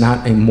 and it's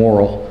not a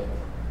moral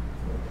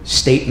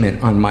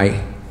statement on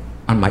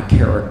my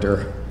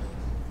character.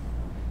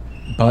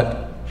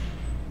 But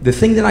the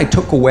thing that I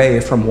took away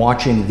from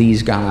watching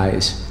these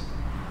guys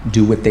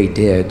do what they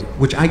did,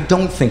 which I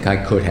don't think I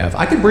could have.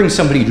 I could bring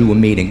somebody to a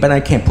meeting, but I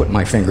can't put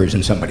my fingers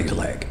in somebody's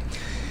leg.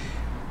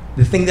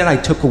 The thing that I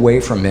took away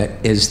from it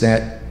is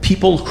that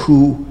people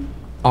who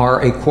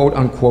are a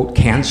quote-unquote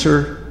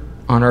cancer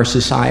on our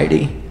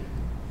society,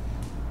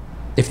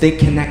 if they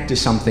connect to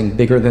something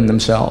bigger than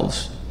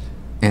themselves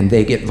and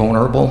they get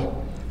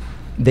vulnerable,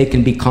 they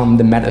can become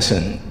the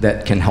medicine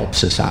that can help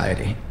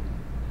society.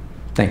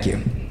 Thank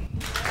you.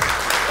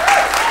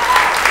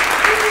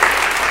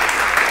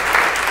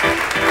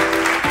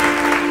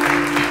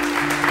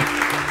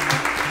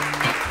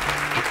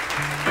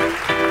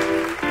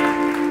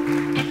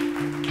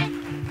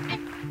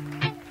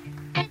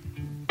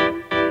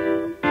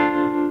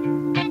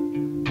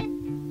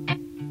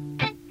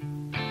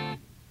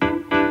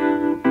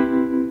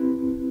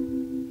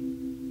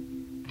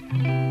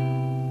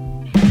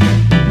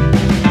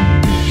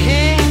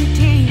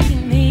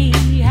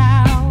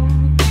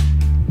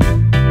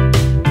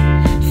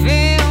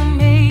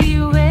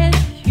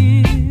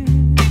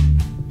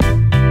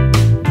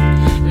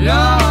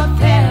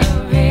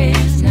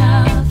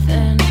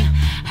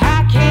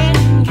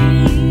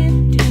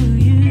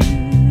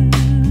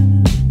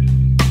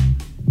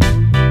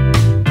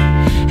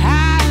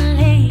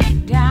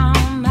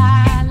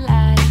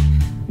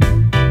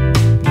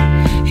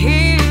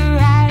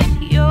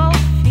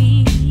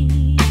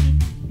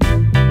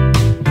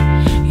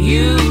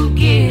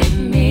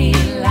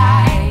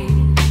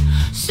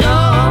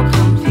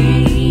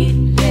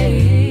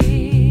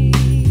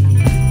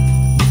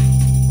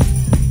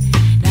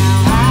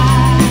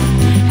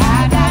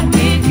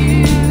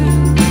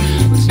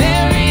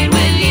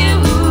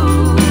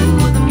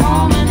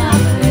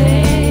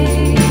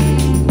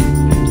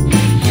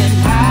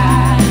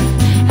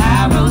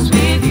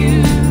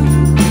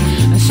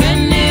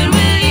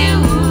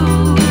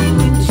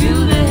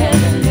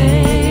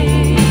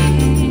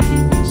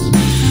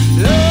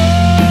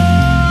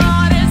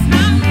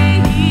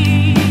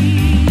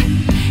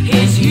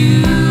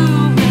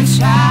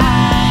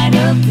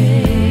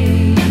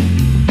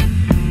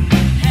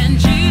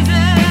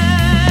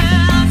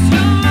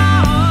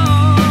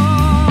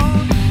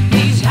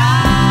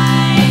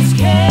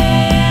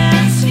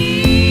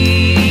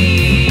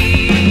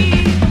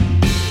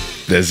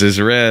 This is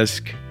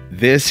Risk.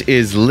 This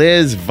is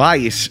Liz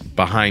Weiss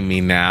behind me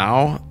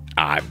now.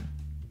 I'm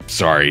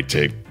sorry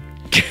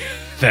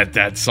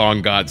that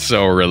song got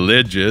so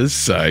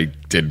religious. I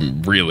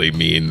didn't really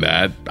mean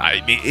that.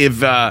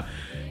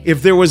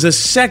 If there was a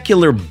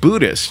secular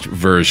Buddhist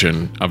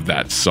version of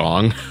that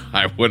song,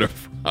 I would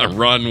have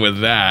run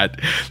with that.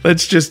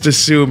 Let's just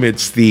assume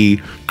it's the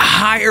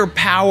higher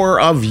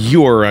power of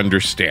your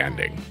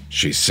understanding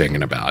she's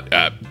singing about.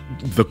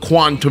 The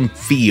quantum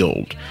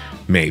field,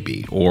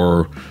 maybe,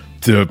 or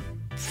the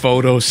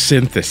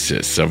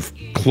photosynthesis of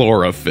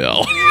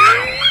chlorophyll.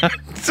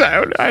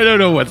 I don't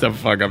know what the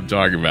fuck I'm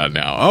talking about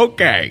now.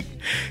 Okay,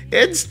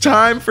 it's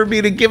time for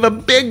me to give a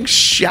big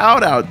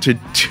shout out to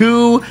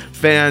two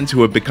fans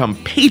who have become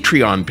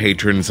Patreon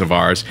patrons of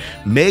ours,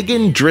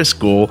 Megan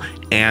Driscoll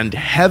and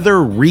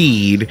Heather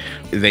Reed.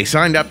 They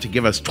signed up to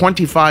give us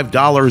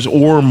 $25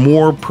 or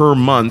more per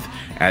month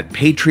at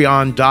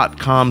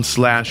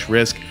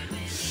patreon.com/risk.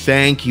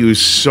 Thank you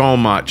so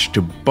much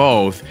to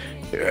both.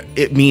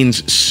 It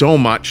means so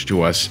much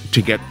to us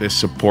to get this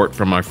support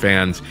from our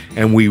fans,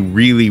 and we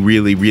really,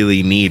 really,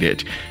 really need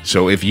it.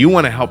 So if you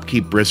want to help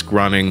keep Risk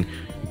running,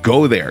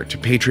 go there to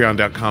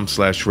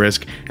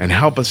patreon.com/risk and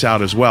help us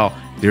out as well.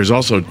 There's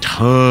also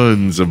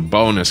tons of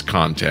bonus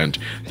content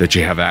that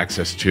you have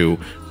access to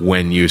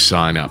when you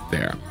sign up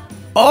there.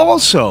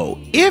 Also,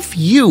 if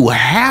you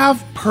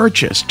have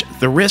purchased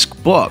the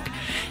Risk book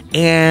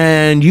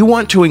and you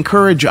want to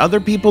encourage other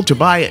people to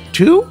buy it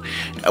too,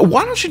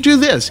 why don't you do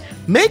this?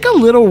 Make a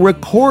little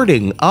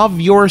recording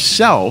of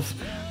yourself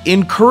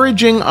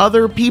encouraging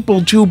other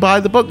people to buy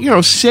the book.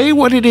 Say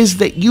what it is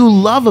that you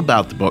love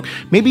about the book.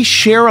 Maybe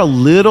share a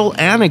little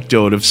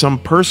anecdote of some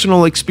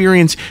personal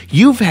experience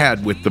you've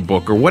had with the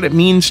book or what it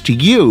means to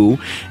you,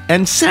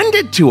 and send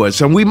it to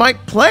us, and we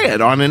might play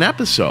it on an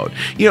episode.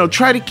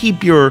 Try to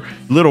keep your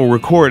little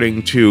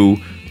recording to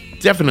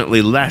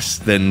definitely less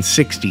than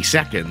 60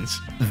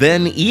 seconds.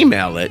 Then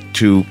email it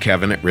to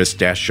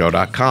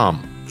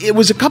kevin@risk-show.com. It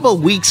was a couple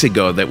of weeks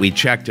ago that we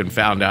checked and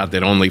found out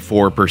that only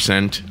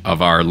 4% of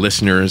our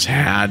listeners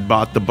had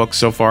bought the book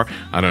so far.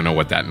 I don't know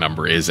what that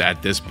number is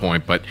at this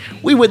point, but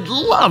we would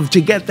love to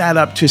get that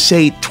up to,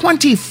 say,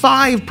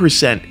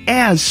 25%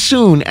 as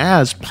soon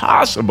as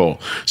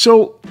possible.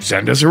 So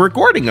send us a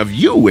recording of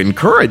you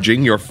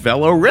encouraging your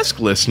fellow Risk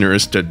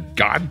listeners to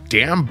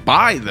goddamn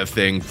buy the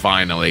thing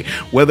finally,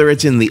 whether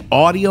it's in the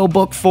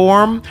audiobook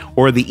form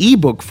or the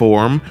ebook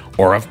form,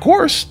 or of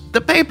course, the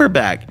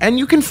paperback. And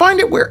you can find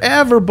it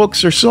wherever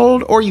books are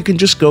sold, or you can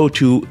just go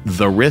to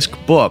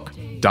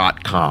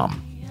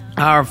theriskbook.com.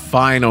 Our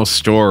final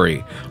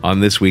story on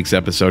this week's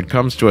episode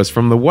comes to us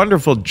from the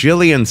wonderful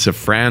Jillian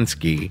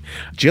Safransky.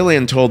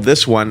 Jillian told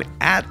this one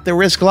at the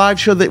Risk Live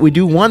show that we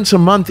do once a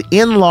month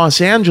in Los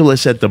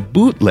Angeles at the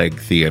Bootleg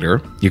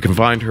Theater. You can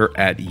find her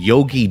at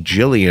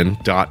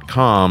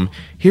yogijillian.com.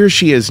 Here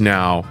she is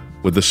now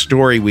with the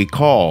story we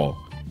call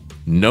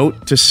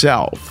Note to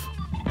Self.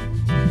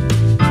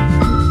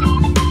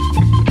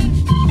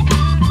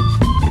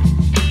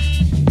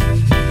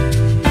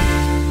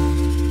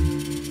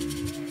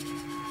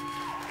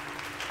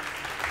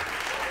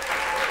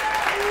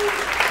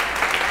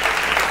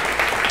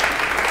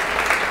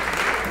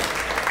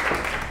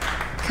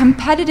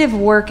 Competitive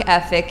work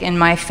ethic in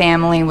my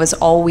family was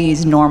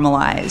always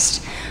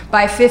normalized.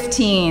 By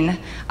 15,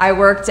 I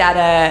worked at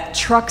a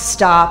truck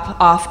stop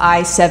off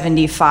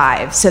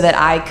I-75 so that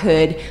I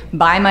could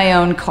buy my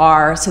own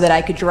car, so that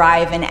I could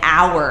drive an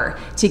hour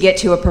to get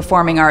to a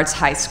performing arts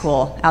high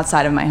school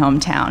outside of my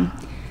hometown.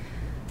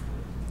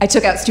 I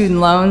took out student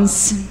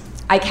loans,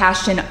 I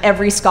cashed in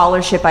every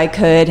scholarship I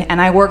could,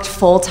 and I worked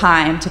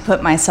full-time to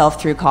put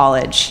myself through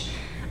college.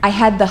 I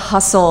had the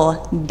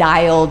hustle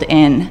dialed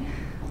in.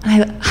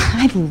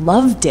 I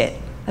loved it.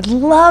 I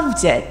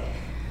loved it.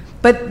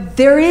 But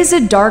there is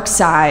a dark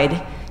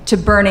side to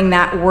burning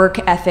that work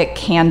ethic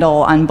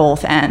candle on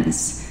both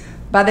ends.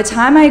 By the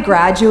time I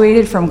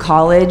graduated from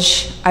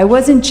college, I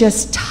wasn't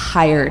just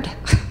tired.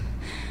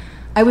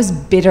 I was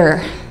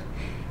bitter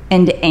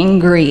and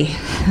angry.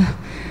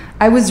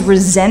 I was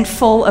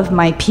resentful of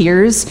my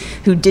peers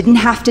who didn't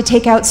have to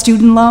take out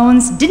student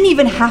loans, didn't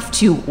even have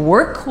to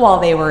work while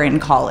they were in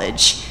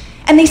college.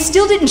 And they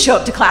still didn't show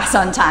up to class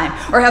on time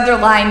or have their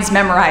lines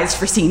memorized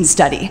for scene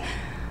study.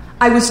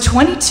 I was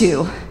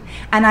 22,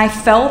 and I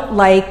felt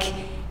like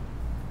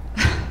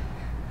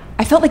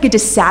a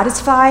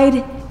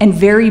dissatisfied and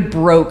very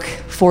broke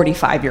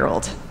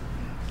 45-year-old.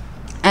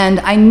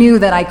 And I knew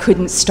that I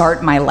couldn't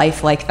start my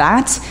life like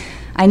that.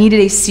 I needed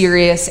a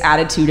serious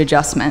attitude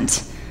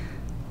adjustment.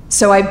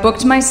 So I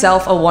booked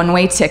myself a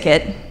one-way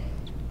ticket.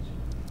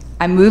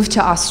 I moved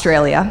to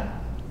Australia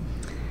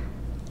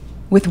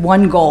with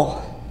one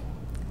goal: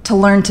 to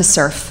learn to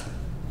surf.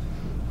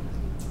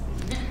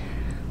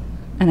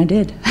 And I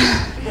did.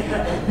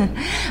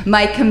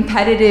 My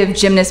competitive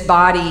gymnast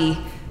body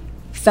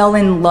fell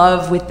in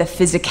love with the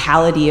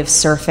physicality of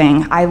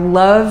surfing. I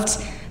loved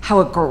how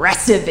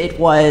aggressive it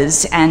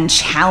was and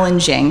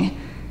challenging.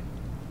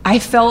 I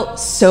felt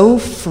so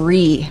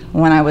free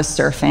when I was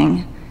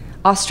surfing.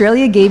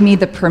 Australia gave me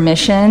the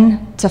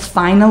permission to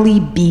finally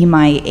be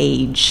my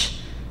age.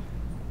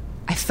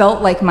 I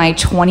felt like my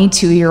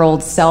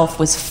 22-year-old self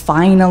was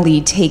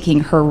finally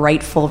taking her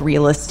rightful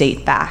real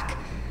estate back.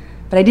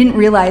 But I didn't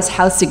realize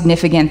how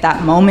significant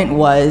that moment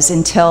was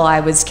until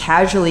I was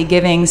casually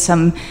giving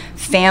some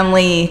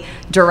family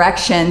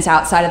directions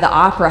outside of the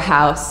Opera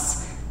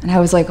House. And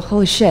I was like,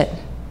 holy shit,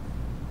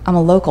 I'm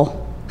a local.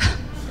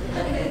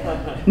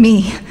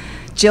 Me,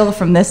 Jill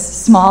from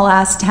this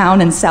small-ass town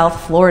in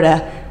South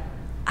Florida,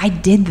 I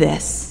did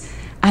this.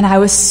 And I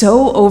was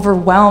so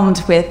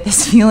overwhelmed with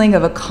this feeling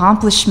of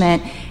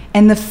accomplishment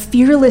and the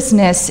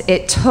fearlessness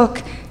it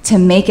took to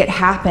make it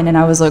happen. And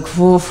I was like,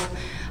 oof,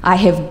 I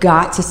have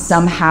got to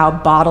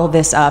somehow bottle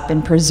this up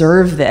and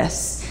preserve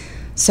this.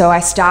 So I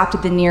stopped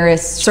at the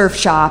nearest surf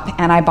shop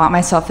and I bought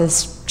myself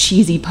this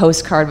cheesy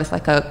postcard with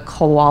like a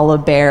koala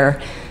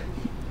bear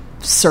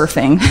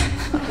surfing.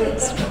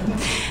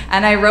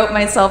 And I wrote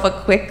myself a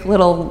quick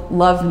little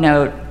love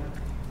note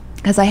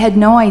because I had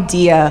no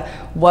idea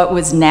what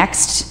was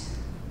next,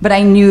 but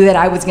I knew that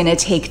I was going to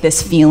take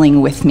this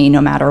feeling with me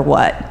no matter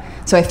what.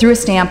 So I threw a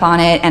stamp on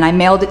it and I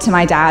mailed it to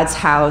my dad's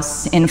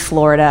house in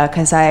Florida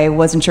because I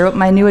wasn't sure what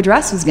my new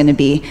address was going to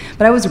be,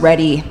 but I was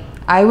ready.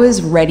 I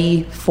was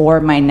ready for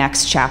my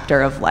next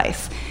chapter of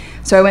life.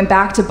 So I went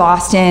back to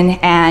Boston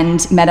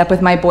and met up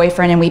with my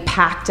boyfriend, and we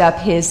packed up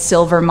his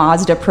silver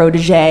Mazda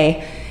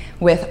Protege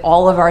with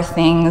all of our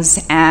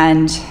things,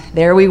 and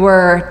there we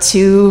were,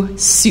 two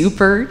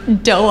super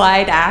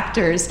doe-eyed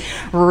actors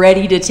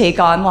ready to take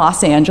on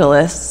Los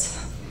Angeles.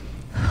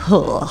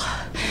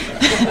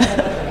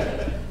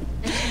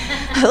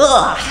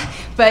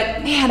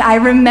 But man, I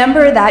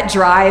remember that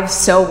drive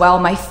so well.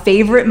 My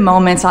favorite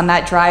moments on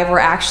that drive were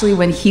actually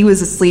when he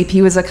was asleep.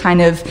 He was a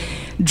kind of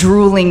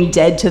drooling,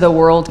 dead to the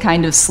world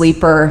kind of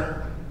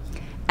sleeper.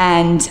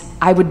 And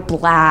I would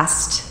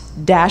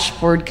blast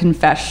Dashboard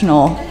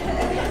Confessional.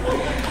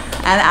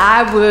 And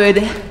I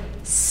would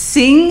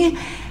sing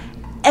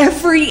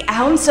every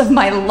ounce of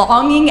my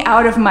longing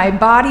out of my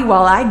body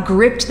while I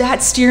gripped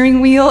that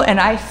steering wheel, and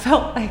I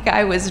felt like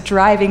I was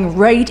driving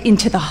right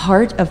into the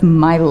heart of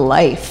my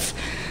life.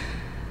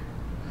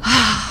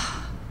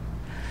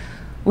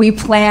 We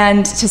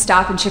planned to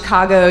stop in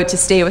Chicago to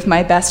stay with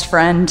my best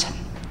friend,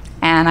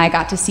 and I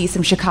got to see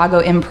some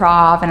Chicago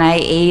improv, and I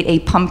ate a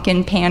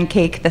pumpkin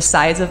pancake the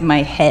size of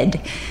my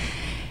head.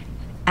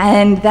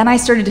 And then I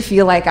started to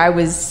feel like I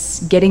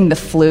was getting the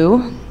flu,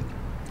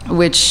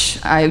 which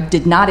I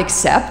did not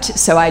accept,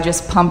 so I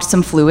just pumped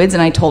some fluids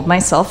and I told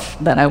myself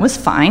that I was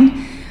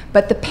fine.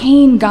 But the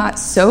pain got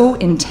so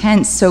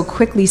intense so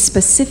quickly,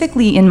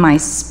 specifically in my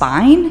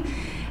spine,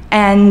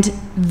 and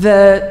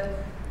the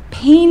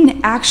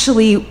pain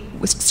actually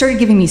started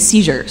giving me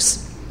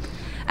seizures.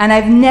 And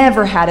I've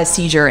never had a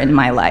seizure in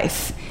my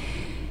life.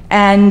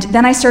 And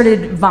then I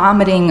started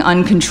vomiting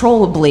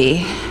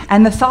uncontrollably,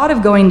 and the thought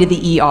of going to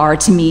the ER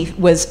to me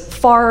was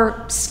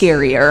far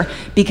scarier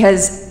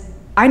because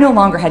I no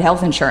longer had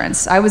health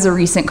insurance. I was a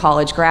recent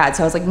college grad,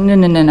 so I was like, no,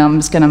 I'm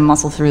just gonna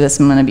muscle through this,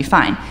 I'm gonna be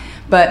fine.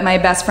 But my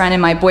best friend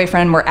and my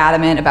boyfriend were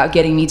adamant about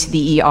getting me to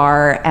the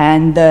ER,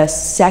 and the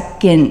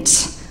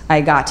second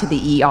I got to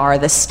the ER,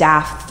 the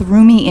staff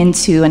threw me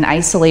into an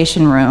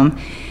isolation room,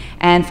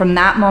 and from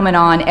that moment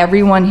on,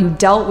 everyone who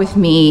dealt with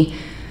me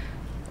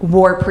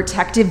wore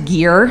protective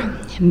gear,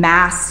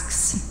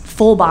 masks,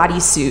 full body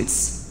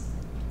suits.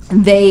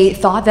 They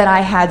thought that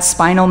I had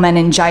spinal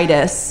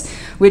meningitis,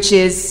 which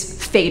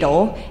is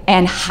fatal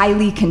and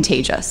highly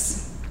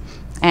contagious.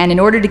 And in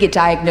order to get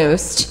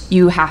diagnosed,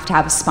 you have to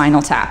have a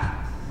spinal tap.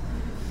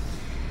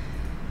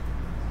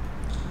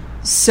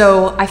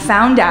 So I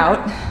found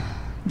out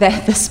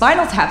that the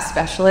spinal tap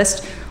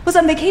specialist was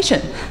on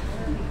vacation.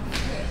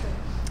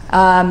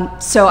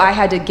 So I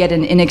had to get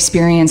an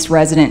inexperienced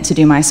resident to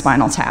do my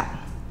spinal tap.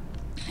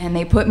 And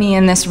they put me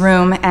in this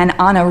room, and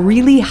on a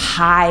really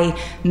high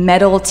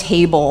metal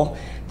table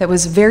that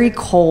was very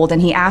cold, and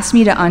he asked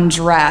me to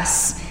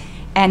undress,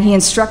 and he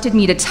instructed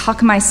me to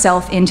tuck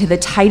myself into the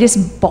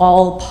tightest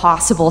ball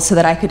possible so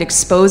that I could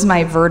expose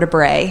my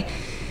vertebrae.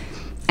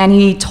 And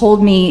he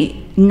told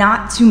me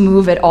not to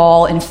move at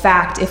all. In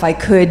fact, if I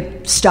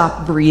could,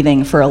 stop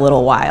breathing for a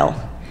little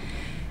while,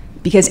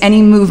 because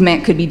any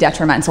movement could be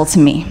detrimental to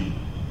me.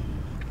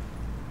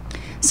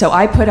 So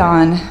I put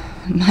on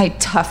my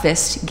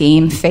toughest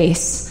game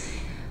face,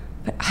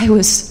 but I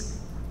was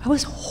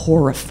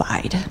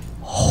horrified.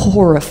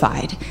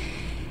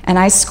 And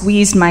I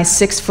squeezed my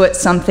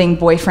 6-foot-something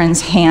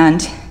boyfriend's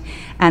hand,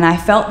 and I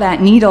felt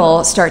that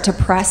needle start to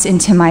press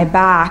into my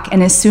back,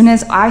 and as soon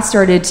as I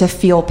started to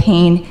feel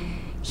pain,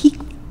 he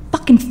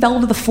fucking fell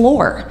to the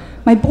floor.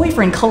 My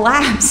boyfriend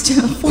collapsed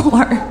to the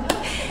floor,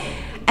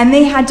 and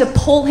they had to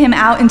pull him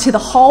out into the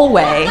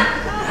hallway,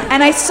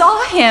 and I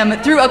saw him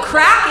through a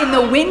crack in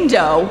the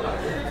window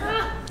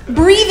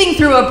breathing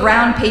through a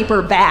brown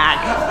paper bag.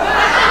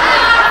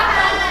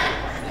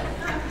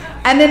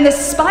 And then the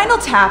spinal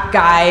tap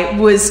guy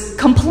was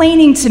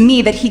complaining to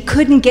me that he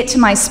couldn't get to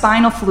my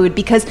spinal fluid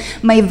because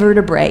my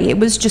vertebrae, it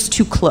was just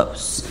too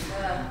close.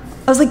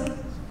 I was like,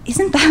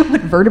 isn't that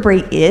what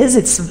vertebrae is?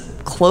 It's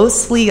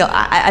closely,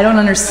 I don't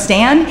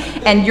understand.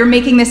 And you're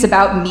making this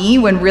about me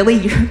when really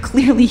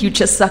you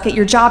just suck at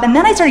your job. And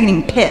then I started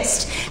getting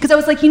pissed because I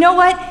was like, you know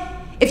what?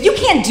 If you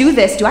can't do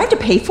this, do I have to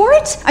pay for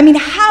it? I mean,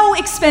 how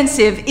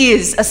expensive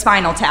is a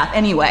spinal tap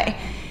anyway?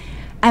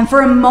 And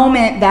for a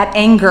moment, that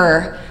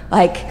anger,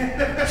 like,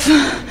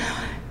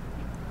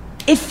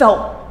 it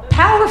felt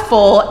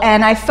powerful,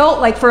 and I felt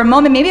like for a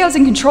moment maybe I was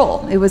in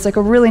control. It was like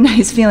a really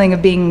nice feeling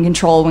of being in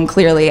control when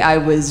clearly I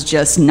was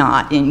just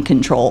not in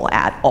control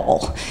at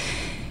all.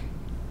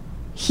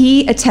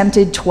 He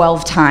attempted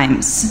 12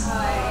 times,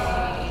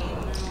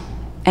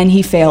 and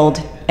he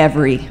failed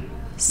every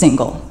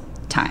single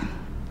time.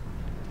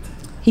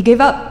 He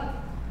gave up,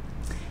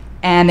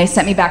 and they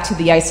sent me back to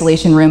the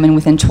isolation room, and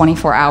within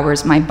 24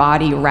 hours my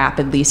body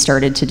rapidly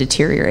started to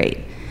deteriorate.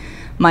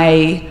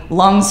 My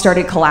lungs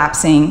started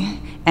collapsing,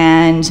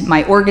 and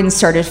my organs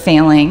started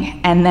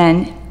failing, and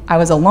then I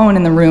was alone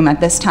in the room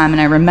at this time,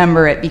 and I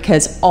remember it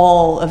because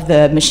all of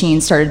the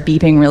machines started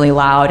beeping really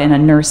loud, and a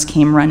nurse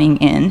came running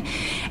in,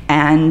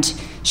 and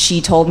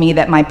she told me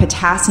that my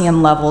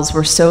potassium levels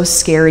were so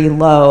scary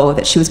low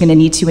that she was going to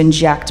need to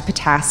inject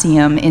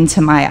potassium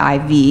into my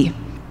IV.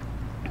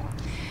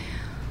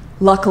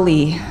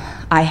 Luckily,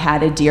 I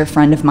had a dear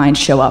friend of mine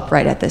show up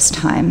right at this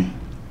time,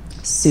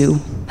 Sue.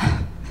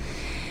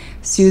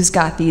 Sue's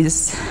got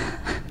these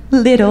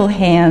little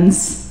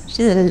hands,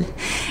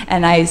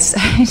 and I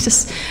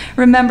just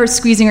remember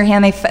squeezing her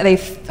hand.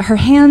 Her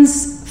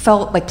hands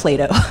felt like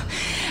Play-Doh,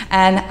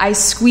 and I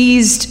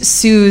squeezed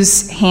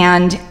Sue's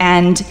hand,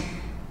 and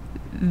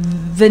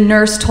the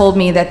nurse told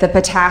me that the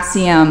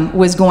potassium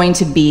was going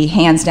to be,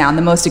 hands down,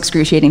 the most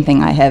excruciating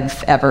thing I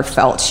have ever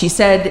felt. She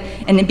said,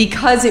 and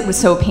because it was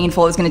so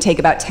painful, it was going to take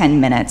about 10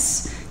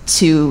 minutes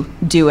to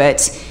do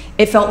it.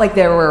 It felt like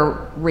there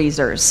were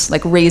razors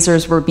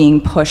were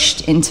being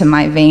pushed into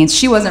my veins.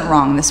 She wasn't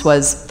wrong. This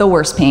was the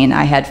worst pain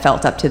I had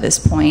felt up to this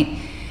point.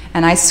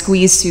 And I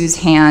squeezed Sue's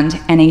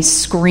hand, and a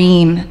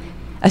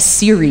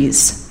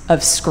series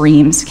of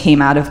screams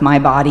came out of my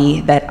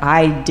body that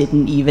I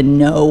didn't even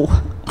know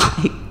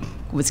I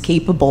was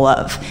capable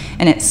of.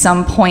 And at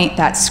some point,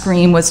 that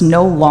scream was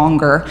no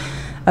longer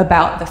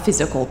about the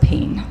physical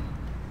pain.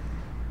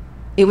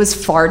 It was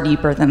far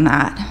deeper than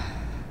that.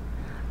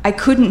 I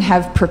couldn't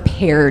have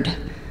prepared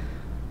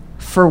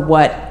for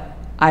what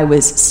I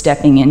was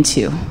stepping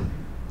into.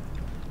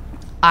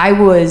 I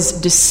was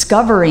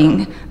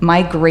discovering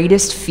my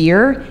greatest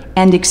fear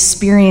and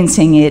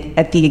experiencing it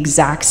at the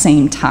exact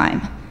same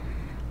time.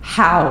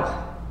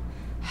 How?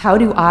 How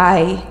do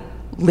I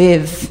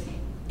live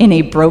in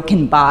a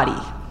broken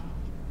body?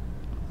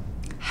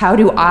 How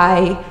do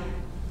I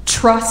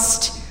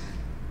trust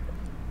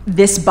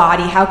this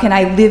body? How can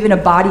I live in a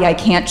body I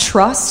can't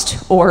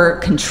trust or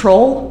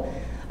control?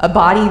 A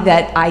body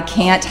that I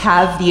can't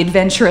have the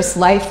adventurous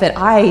life that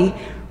I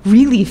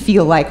really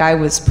feel like I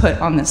was put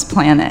on this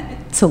planet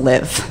to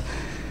live.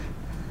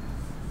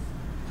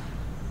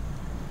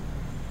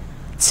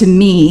 To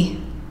me,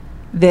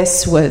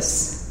 this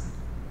was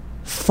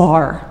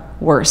far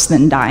worse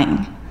than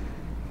dying.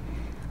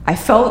 I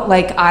felt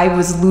like I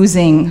was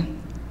losing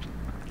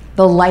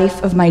the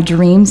life of my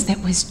dreams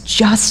that was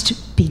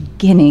just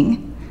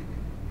beginning.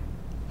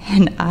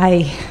 And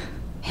I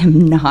am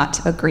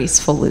not a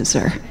graceful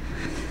loser.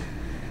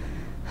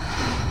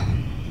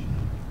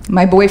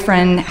 My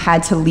boyfriend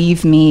had to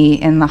leave me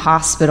in the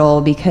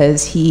hospital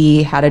because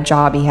he had a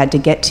job he had to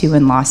get to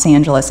in Los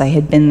Angeles. I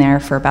had been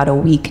there for about a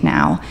week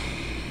now.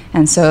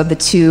 And so the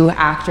two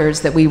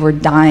actors that we were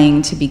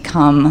dying to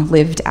become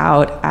lived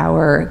out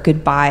our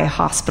goodbye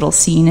hospital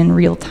scene in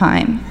real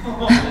time.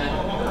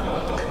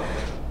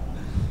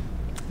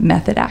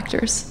 Method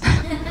actors.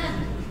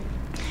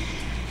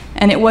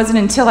 And it wasn't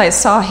until I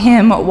saw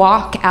him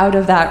walk out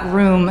of that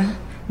room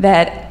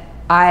that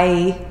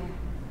I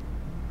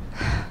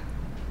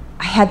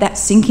had that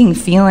sinking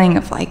feeling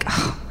of like,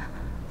 oh,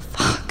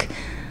 fuck,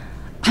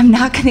 I'm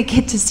not gonna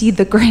get to see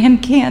the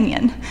Grand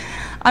Canyon.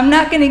 I'm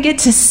not gonna get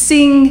to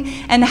sing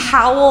and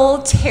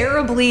howl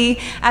terribly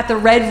at the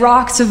red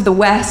rocks of the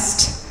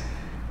West.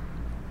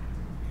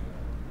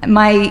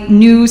 My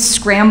new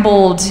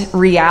scrambled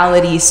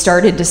reality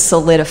started to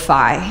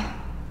solidify.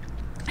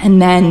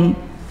 And then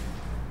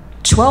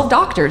 12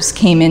 doctors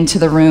came into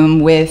the room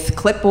with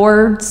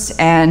clipboards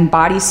and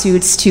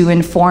bodysuits to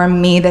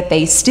inform me that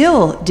they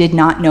still did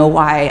not know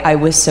why I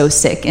was so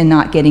sick and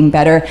not getting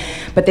better,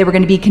 but they were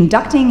going to be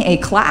conducting a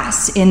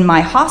class in my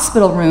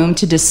hospital room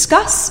to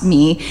discuss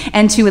me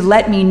and to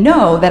let me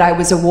know that I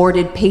was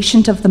awarded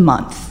Patient of the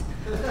Month.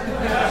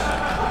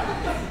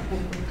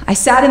 I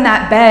sat in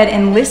that bed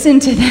and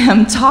listened to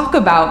them talk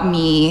about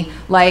me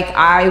like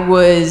I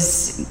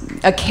was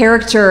a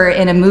character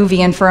in a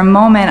movie, and for a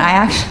moment I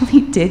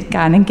actually did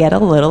kind of get a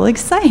little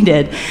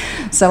excited.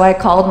 So I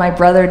called my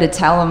brother to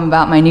tell him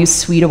about my new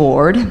sweet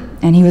award,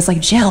 and he was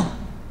like, Jill,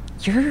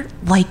 you're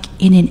like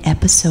in an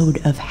episode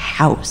of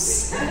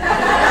House. And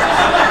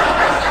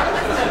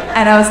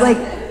I was like,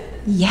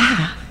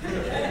 yeah,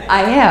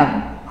 I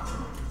am.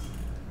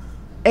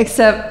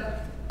 Except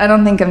I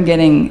don't think I'm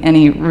getting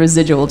any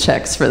residual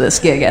checks for this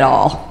gig at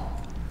all.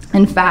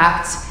 In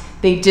fact,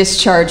 they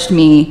discharged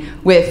me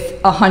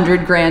with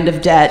 $100,000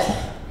 of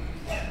debt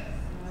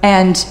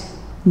and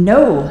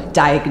no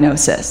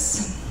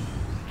diagnosis.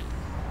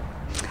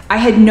 I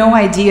had no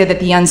idea that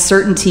the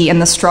uncertainty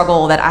and the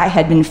struggle that I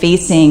had been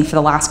facing for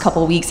the last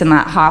couple of weeks in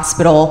that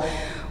hospital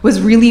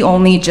was really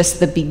only just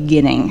the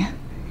beginning.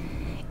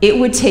 It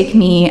would take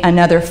me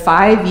another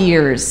 5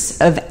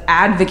 years of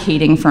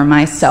advocating for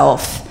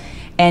myself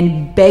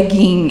and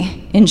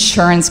begging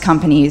insurance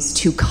companies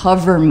to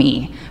cover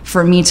me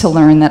for me to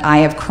learn that I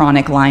have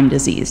chronic Lyme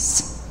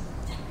disease.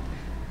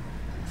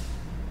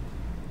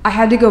 I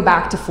had to go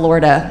back to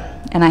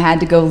Florida, and I had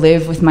to go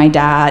live with my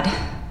dad.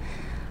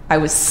 I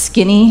was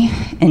skinny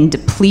and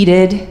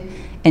depleted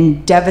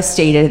and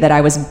devastated that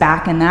I was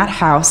back in that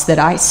house that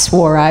I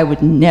swore I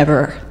would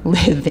never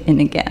live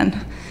in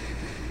again.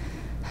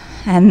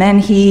 And then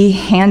he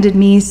handed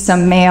me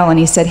some mail and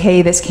he said,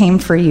 "Hey, this came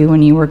for you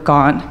when you were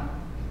gone."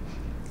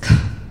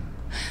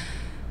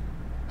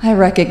 I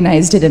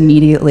recognized it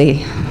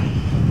immediately.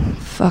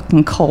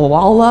 Fucking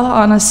koala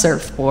on a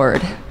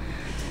surfboard.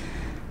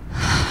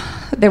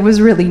 There was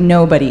really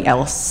nobody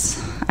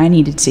else I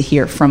needed to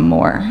hear from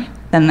more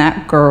than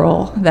that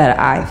girl that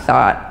I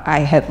thought I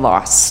had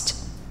lost.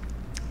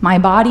 My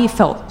body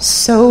felt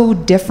so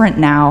different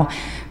now,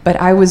 but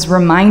I was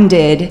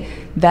reminded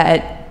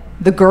that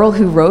the girl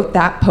who wrote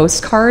that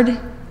postcard,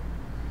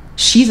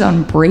 she's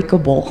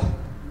unbreakable.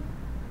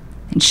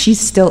 And she's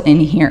still in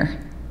here.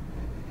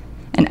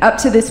 And up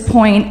to this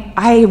point,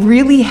 I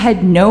really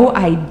had no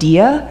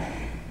idea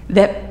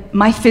that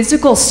my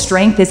physical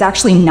strength is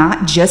actually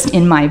not just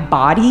in my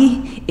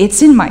body,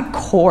 it's in my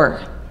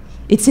core.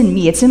 It's in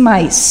me, it's in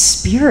my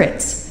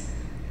spirit.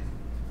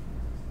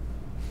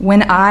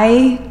 When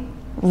I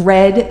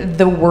read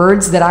the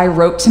words that I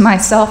wrote to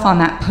myself on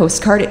that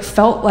postcard, it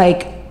felt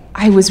like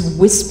I was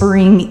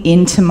whispering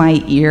into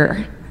my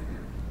ear,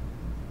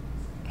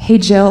 "Hey,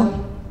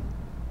 Jill,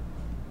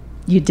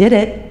 you did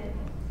it.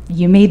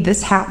 You made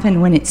this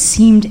happen when it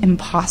seemed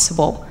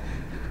impossible.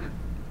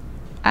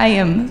 I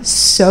am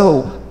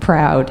so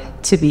proud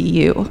to be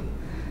you,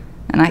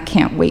 and I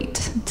can't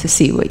wait to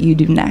see what you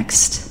do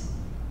next."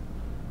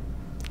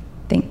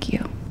 Thank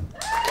you.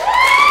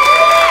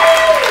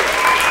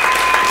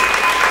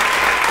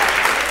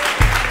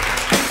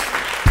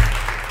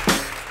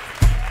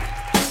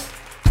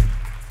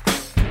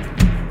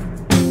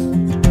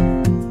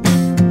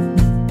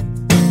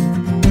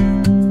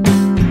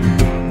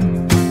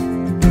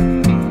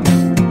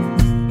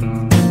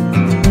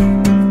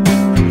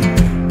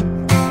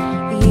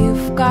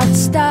 You've got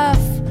stuff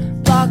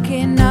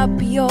blocking up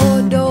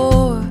your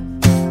door,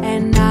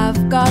 and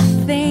I've got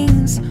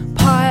things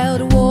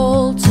piled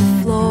wall to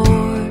floor.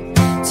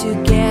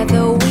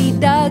 Together we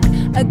dug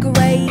a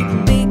great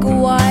big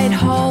wide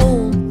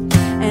hole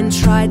and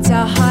tried to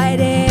hide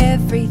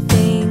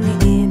everything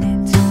in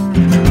it.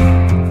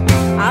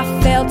 I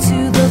fell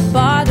to the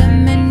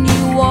bottom and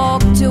you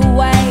walked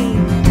away.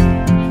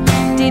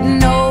 Didn't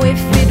know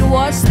if it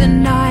was the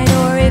night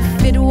or if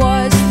it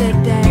was the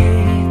day.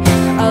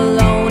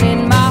 Alone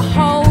in my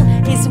hole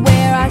is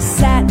where I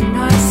sat and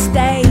I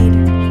stayed.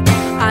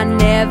 I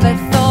never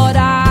thought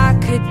I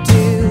could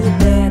do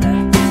better.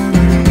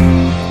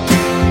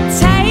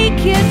 Take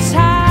your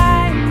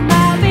time,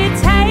 I'll be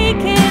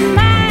taking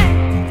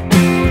mine.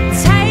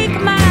 Take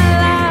my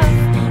love,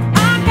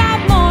 I got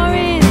more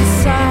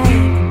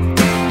inside.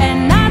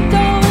 And I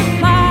don't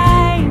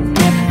mind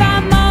if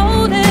I'm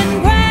old and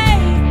gray.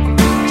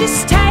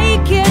 Just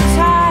take your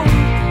time,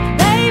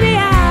 baby,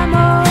 I'm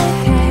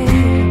okay.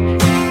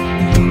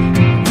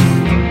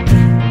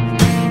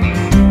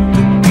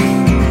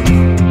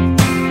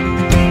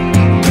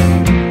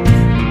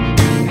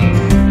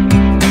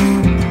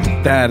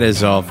 That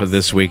is all for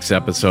this week's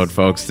episode,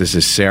 folks. This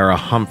is Sarah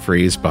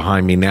Humphreys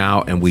behind me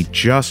now, and we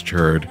just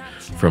heard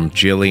from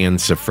Jillian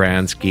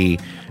Safransky.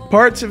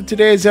 Parts of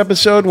today's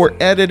episode were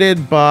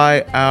edited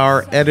by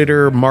our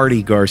editor,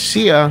 Marty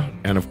Garcia,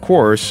 and of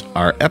course,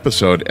 our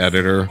episode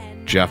editor,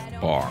 Jeff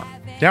Barr.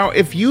 Now,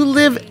 if you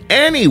live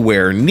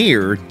anywhere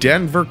near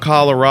Denver,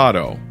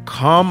 Colorado,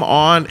 come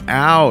on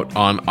out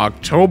on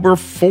October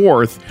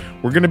 4th.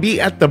 We're going to be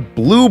at the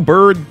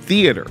Bluebird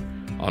Theater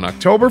on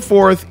October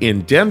 4th in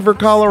Denver,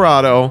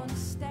 Colorado,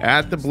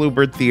 at the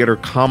Bluebird Theater.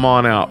 Come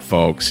on out,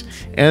 folks.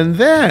 And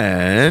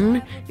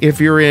then, if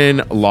you're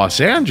in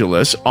Los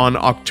Angeles on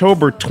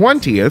October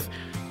 20th,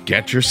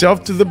 get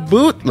yourself to the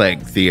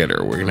Bootleg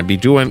Theater. We're going to be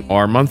doing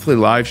our monthly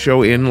live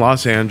show in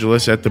Los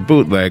Angeles at the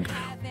Bootleg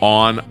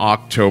on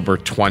October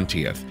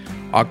 20th.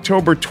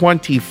 October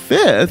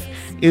 25th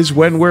is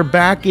when we're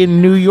back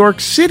in New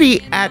York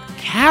City at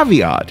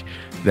Caveat.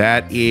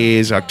 That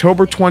is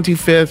October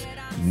 25th,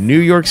 New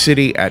York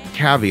City at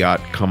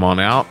Caveat. Come on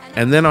out.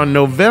 And then on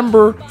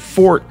November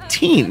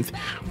 14th,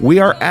 we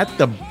are at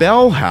the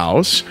Bell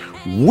House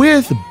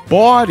with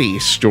Bawdy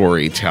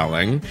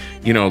Storytelling.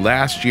 You know,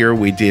 last year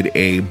we did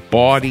a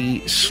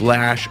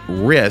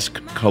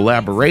Bawdy/Risk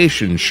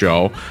collaboration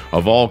show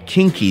of all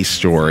kinky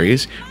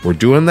stories. We're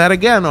doing that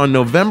again on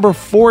November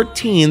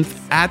 14th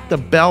at the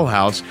Bell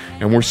House,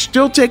 and we're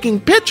still taking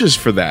pitches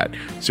for that.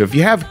 So if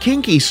you have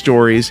kinky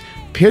stories,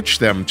 pitch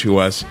them to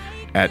us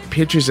at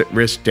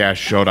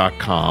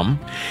pitches@risk-show.com.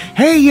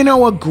 Hey, you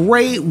know, a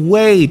great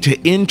way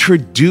to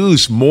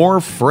introduce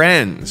more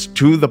friends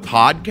to the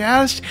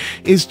podcast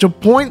is to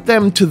point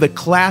them to the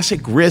classic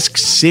Risk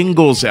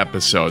singles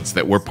episodes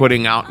that we're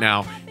putting out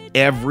now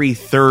every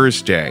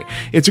Thursday.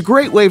 It's a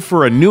great way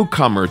for a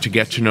newcomer to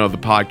get to know the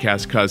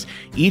podcast because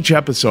each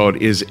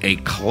episode is a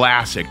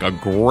classic, a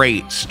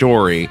great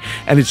story,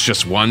 and it's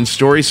just one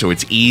story, so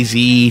it's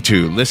easy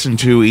to listen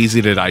to,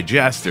 easy to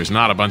digest. There's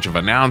not a bunch of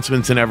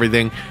announcements and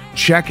everything.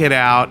 Check it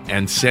out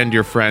and send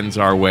your friends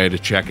our way to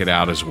check it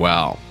out as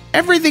well.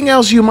 Everything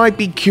else you might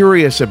be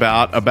curious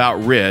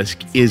about Risk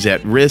is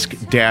at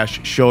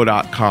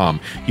risk-show.com.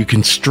 You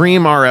can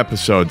stream our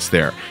episodes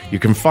there. You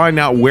can find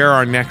out where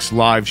our next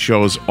live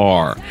shows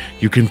are.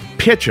 You can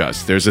pitch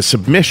us. There's a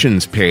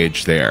submissions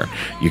page there.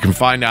 You can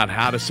find out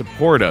how to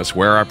support us,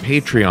 where our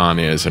Patreon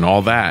is, and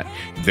all that.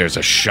 There's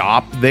a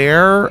shop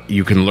there.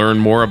 You can learn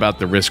more about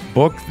the Risk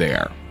book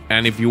there.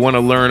 And if you want to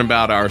learn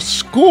about our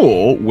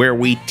school where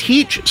we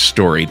teach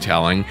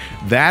storytelling,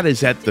 that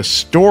is at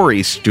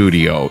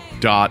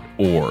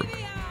thestorystudio.org.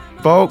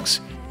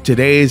 Folks,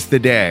 today's the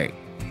day.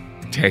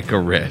 Take a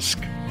risk.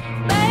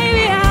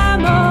 Baby,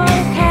 I'm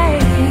okay.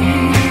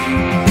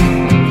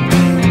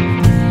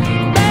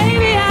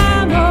 Baby,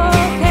 I'm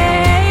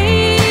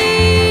okay.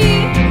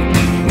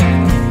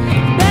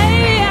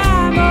 Baby,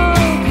 I'm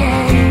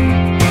okay.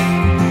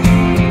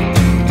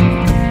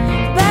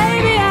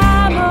 Baby,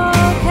 I'm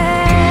okay.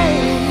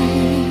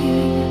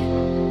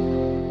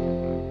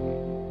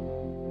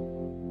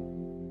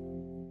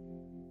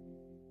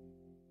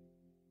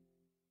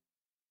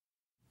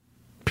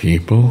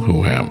 People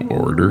who have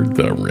ordered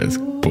the Risk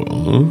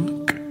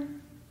book.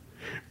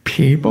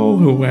 People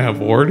who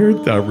have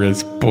ordered the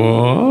Risk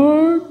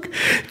book.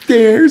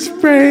 There's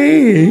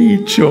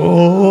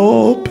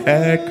Rachel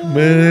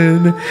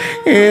Peckman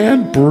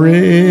and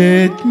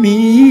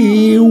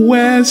Brittany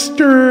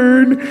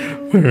Western.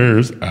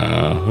 There's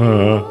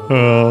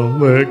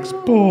Alex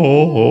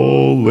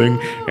Bowling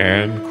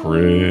and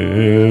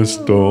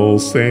Crystal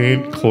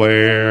St.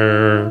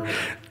 Clair.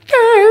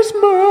 There's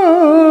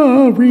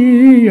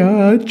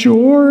Maria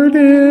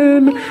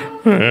Jordan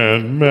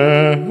and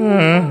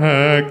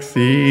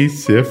Maxie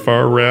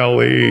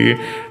Cifarelli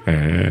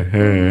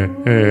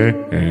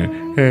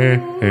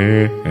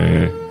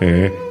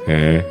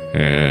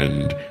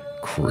and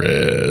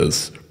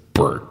Chris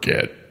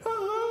Burkett.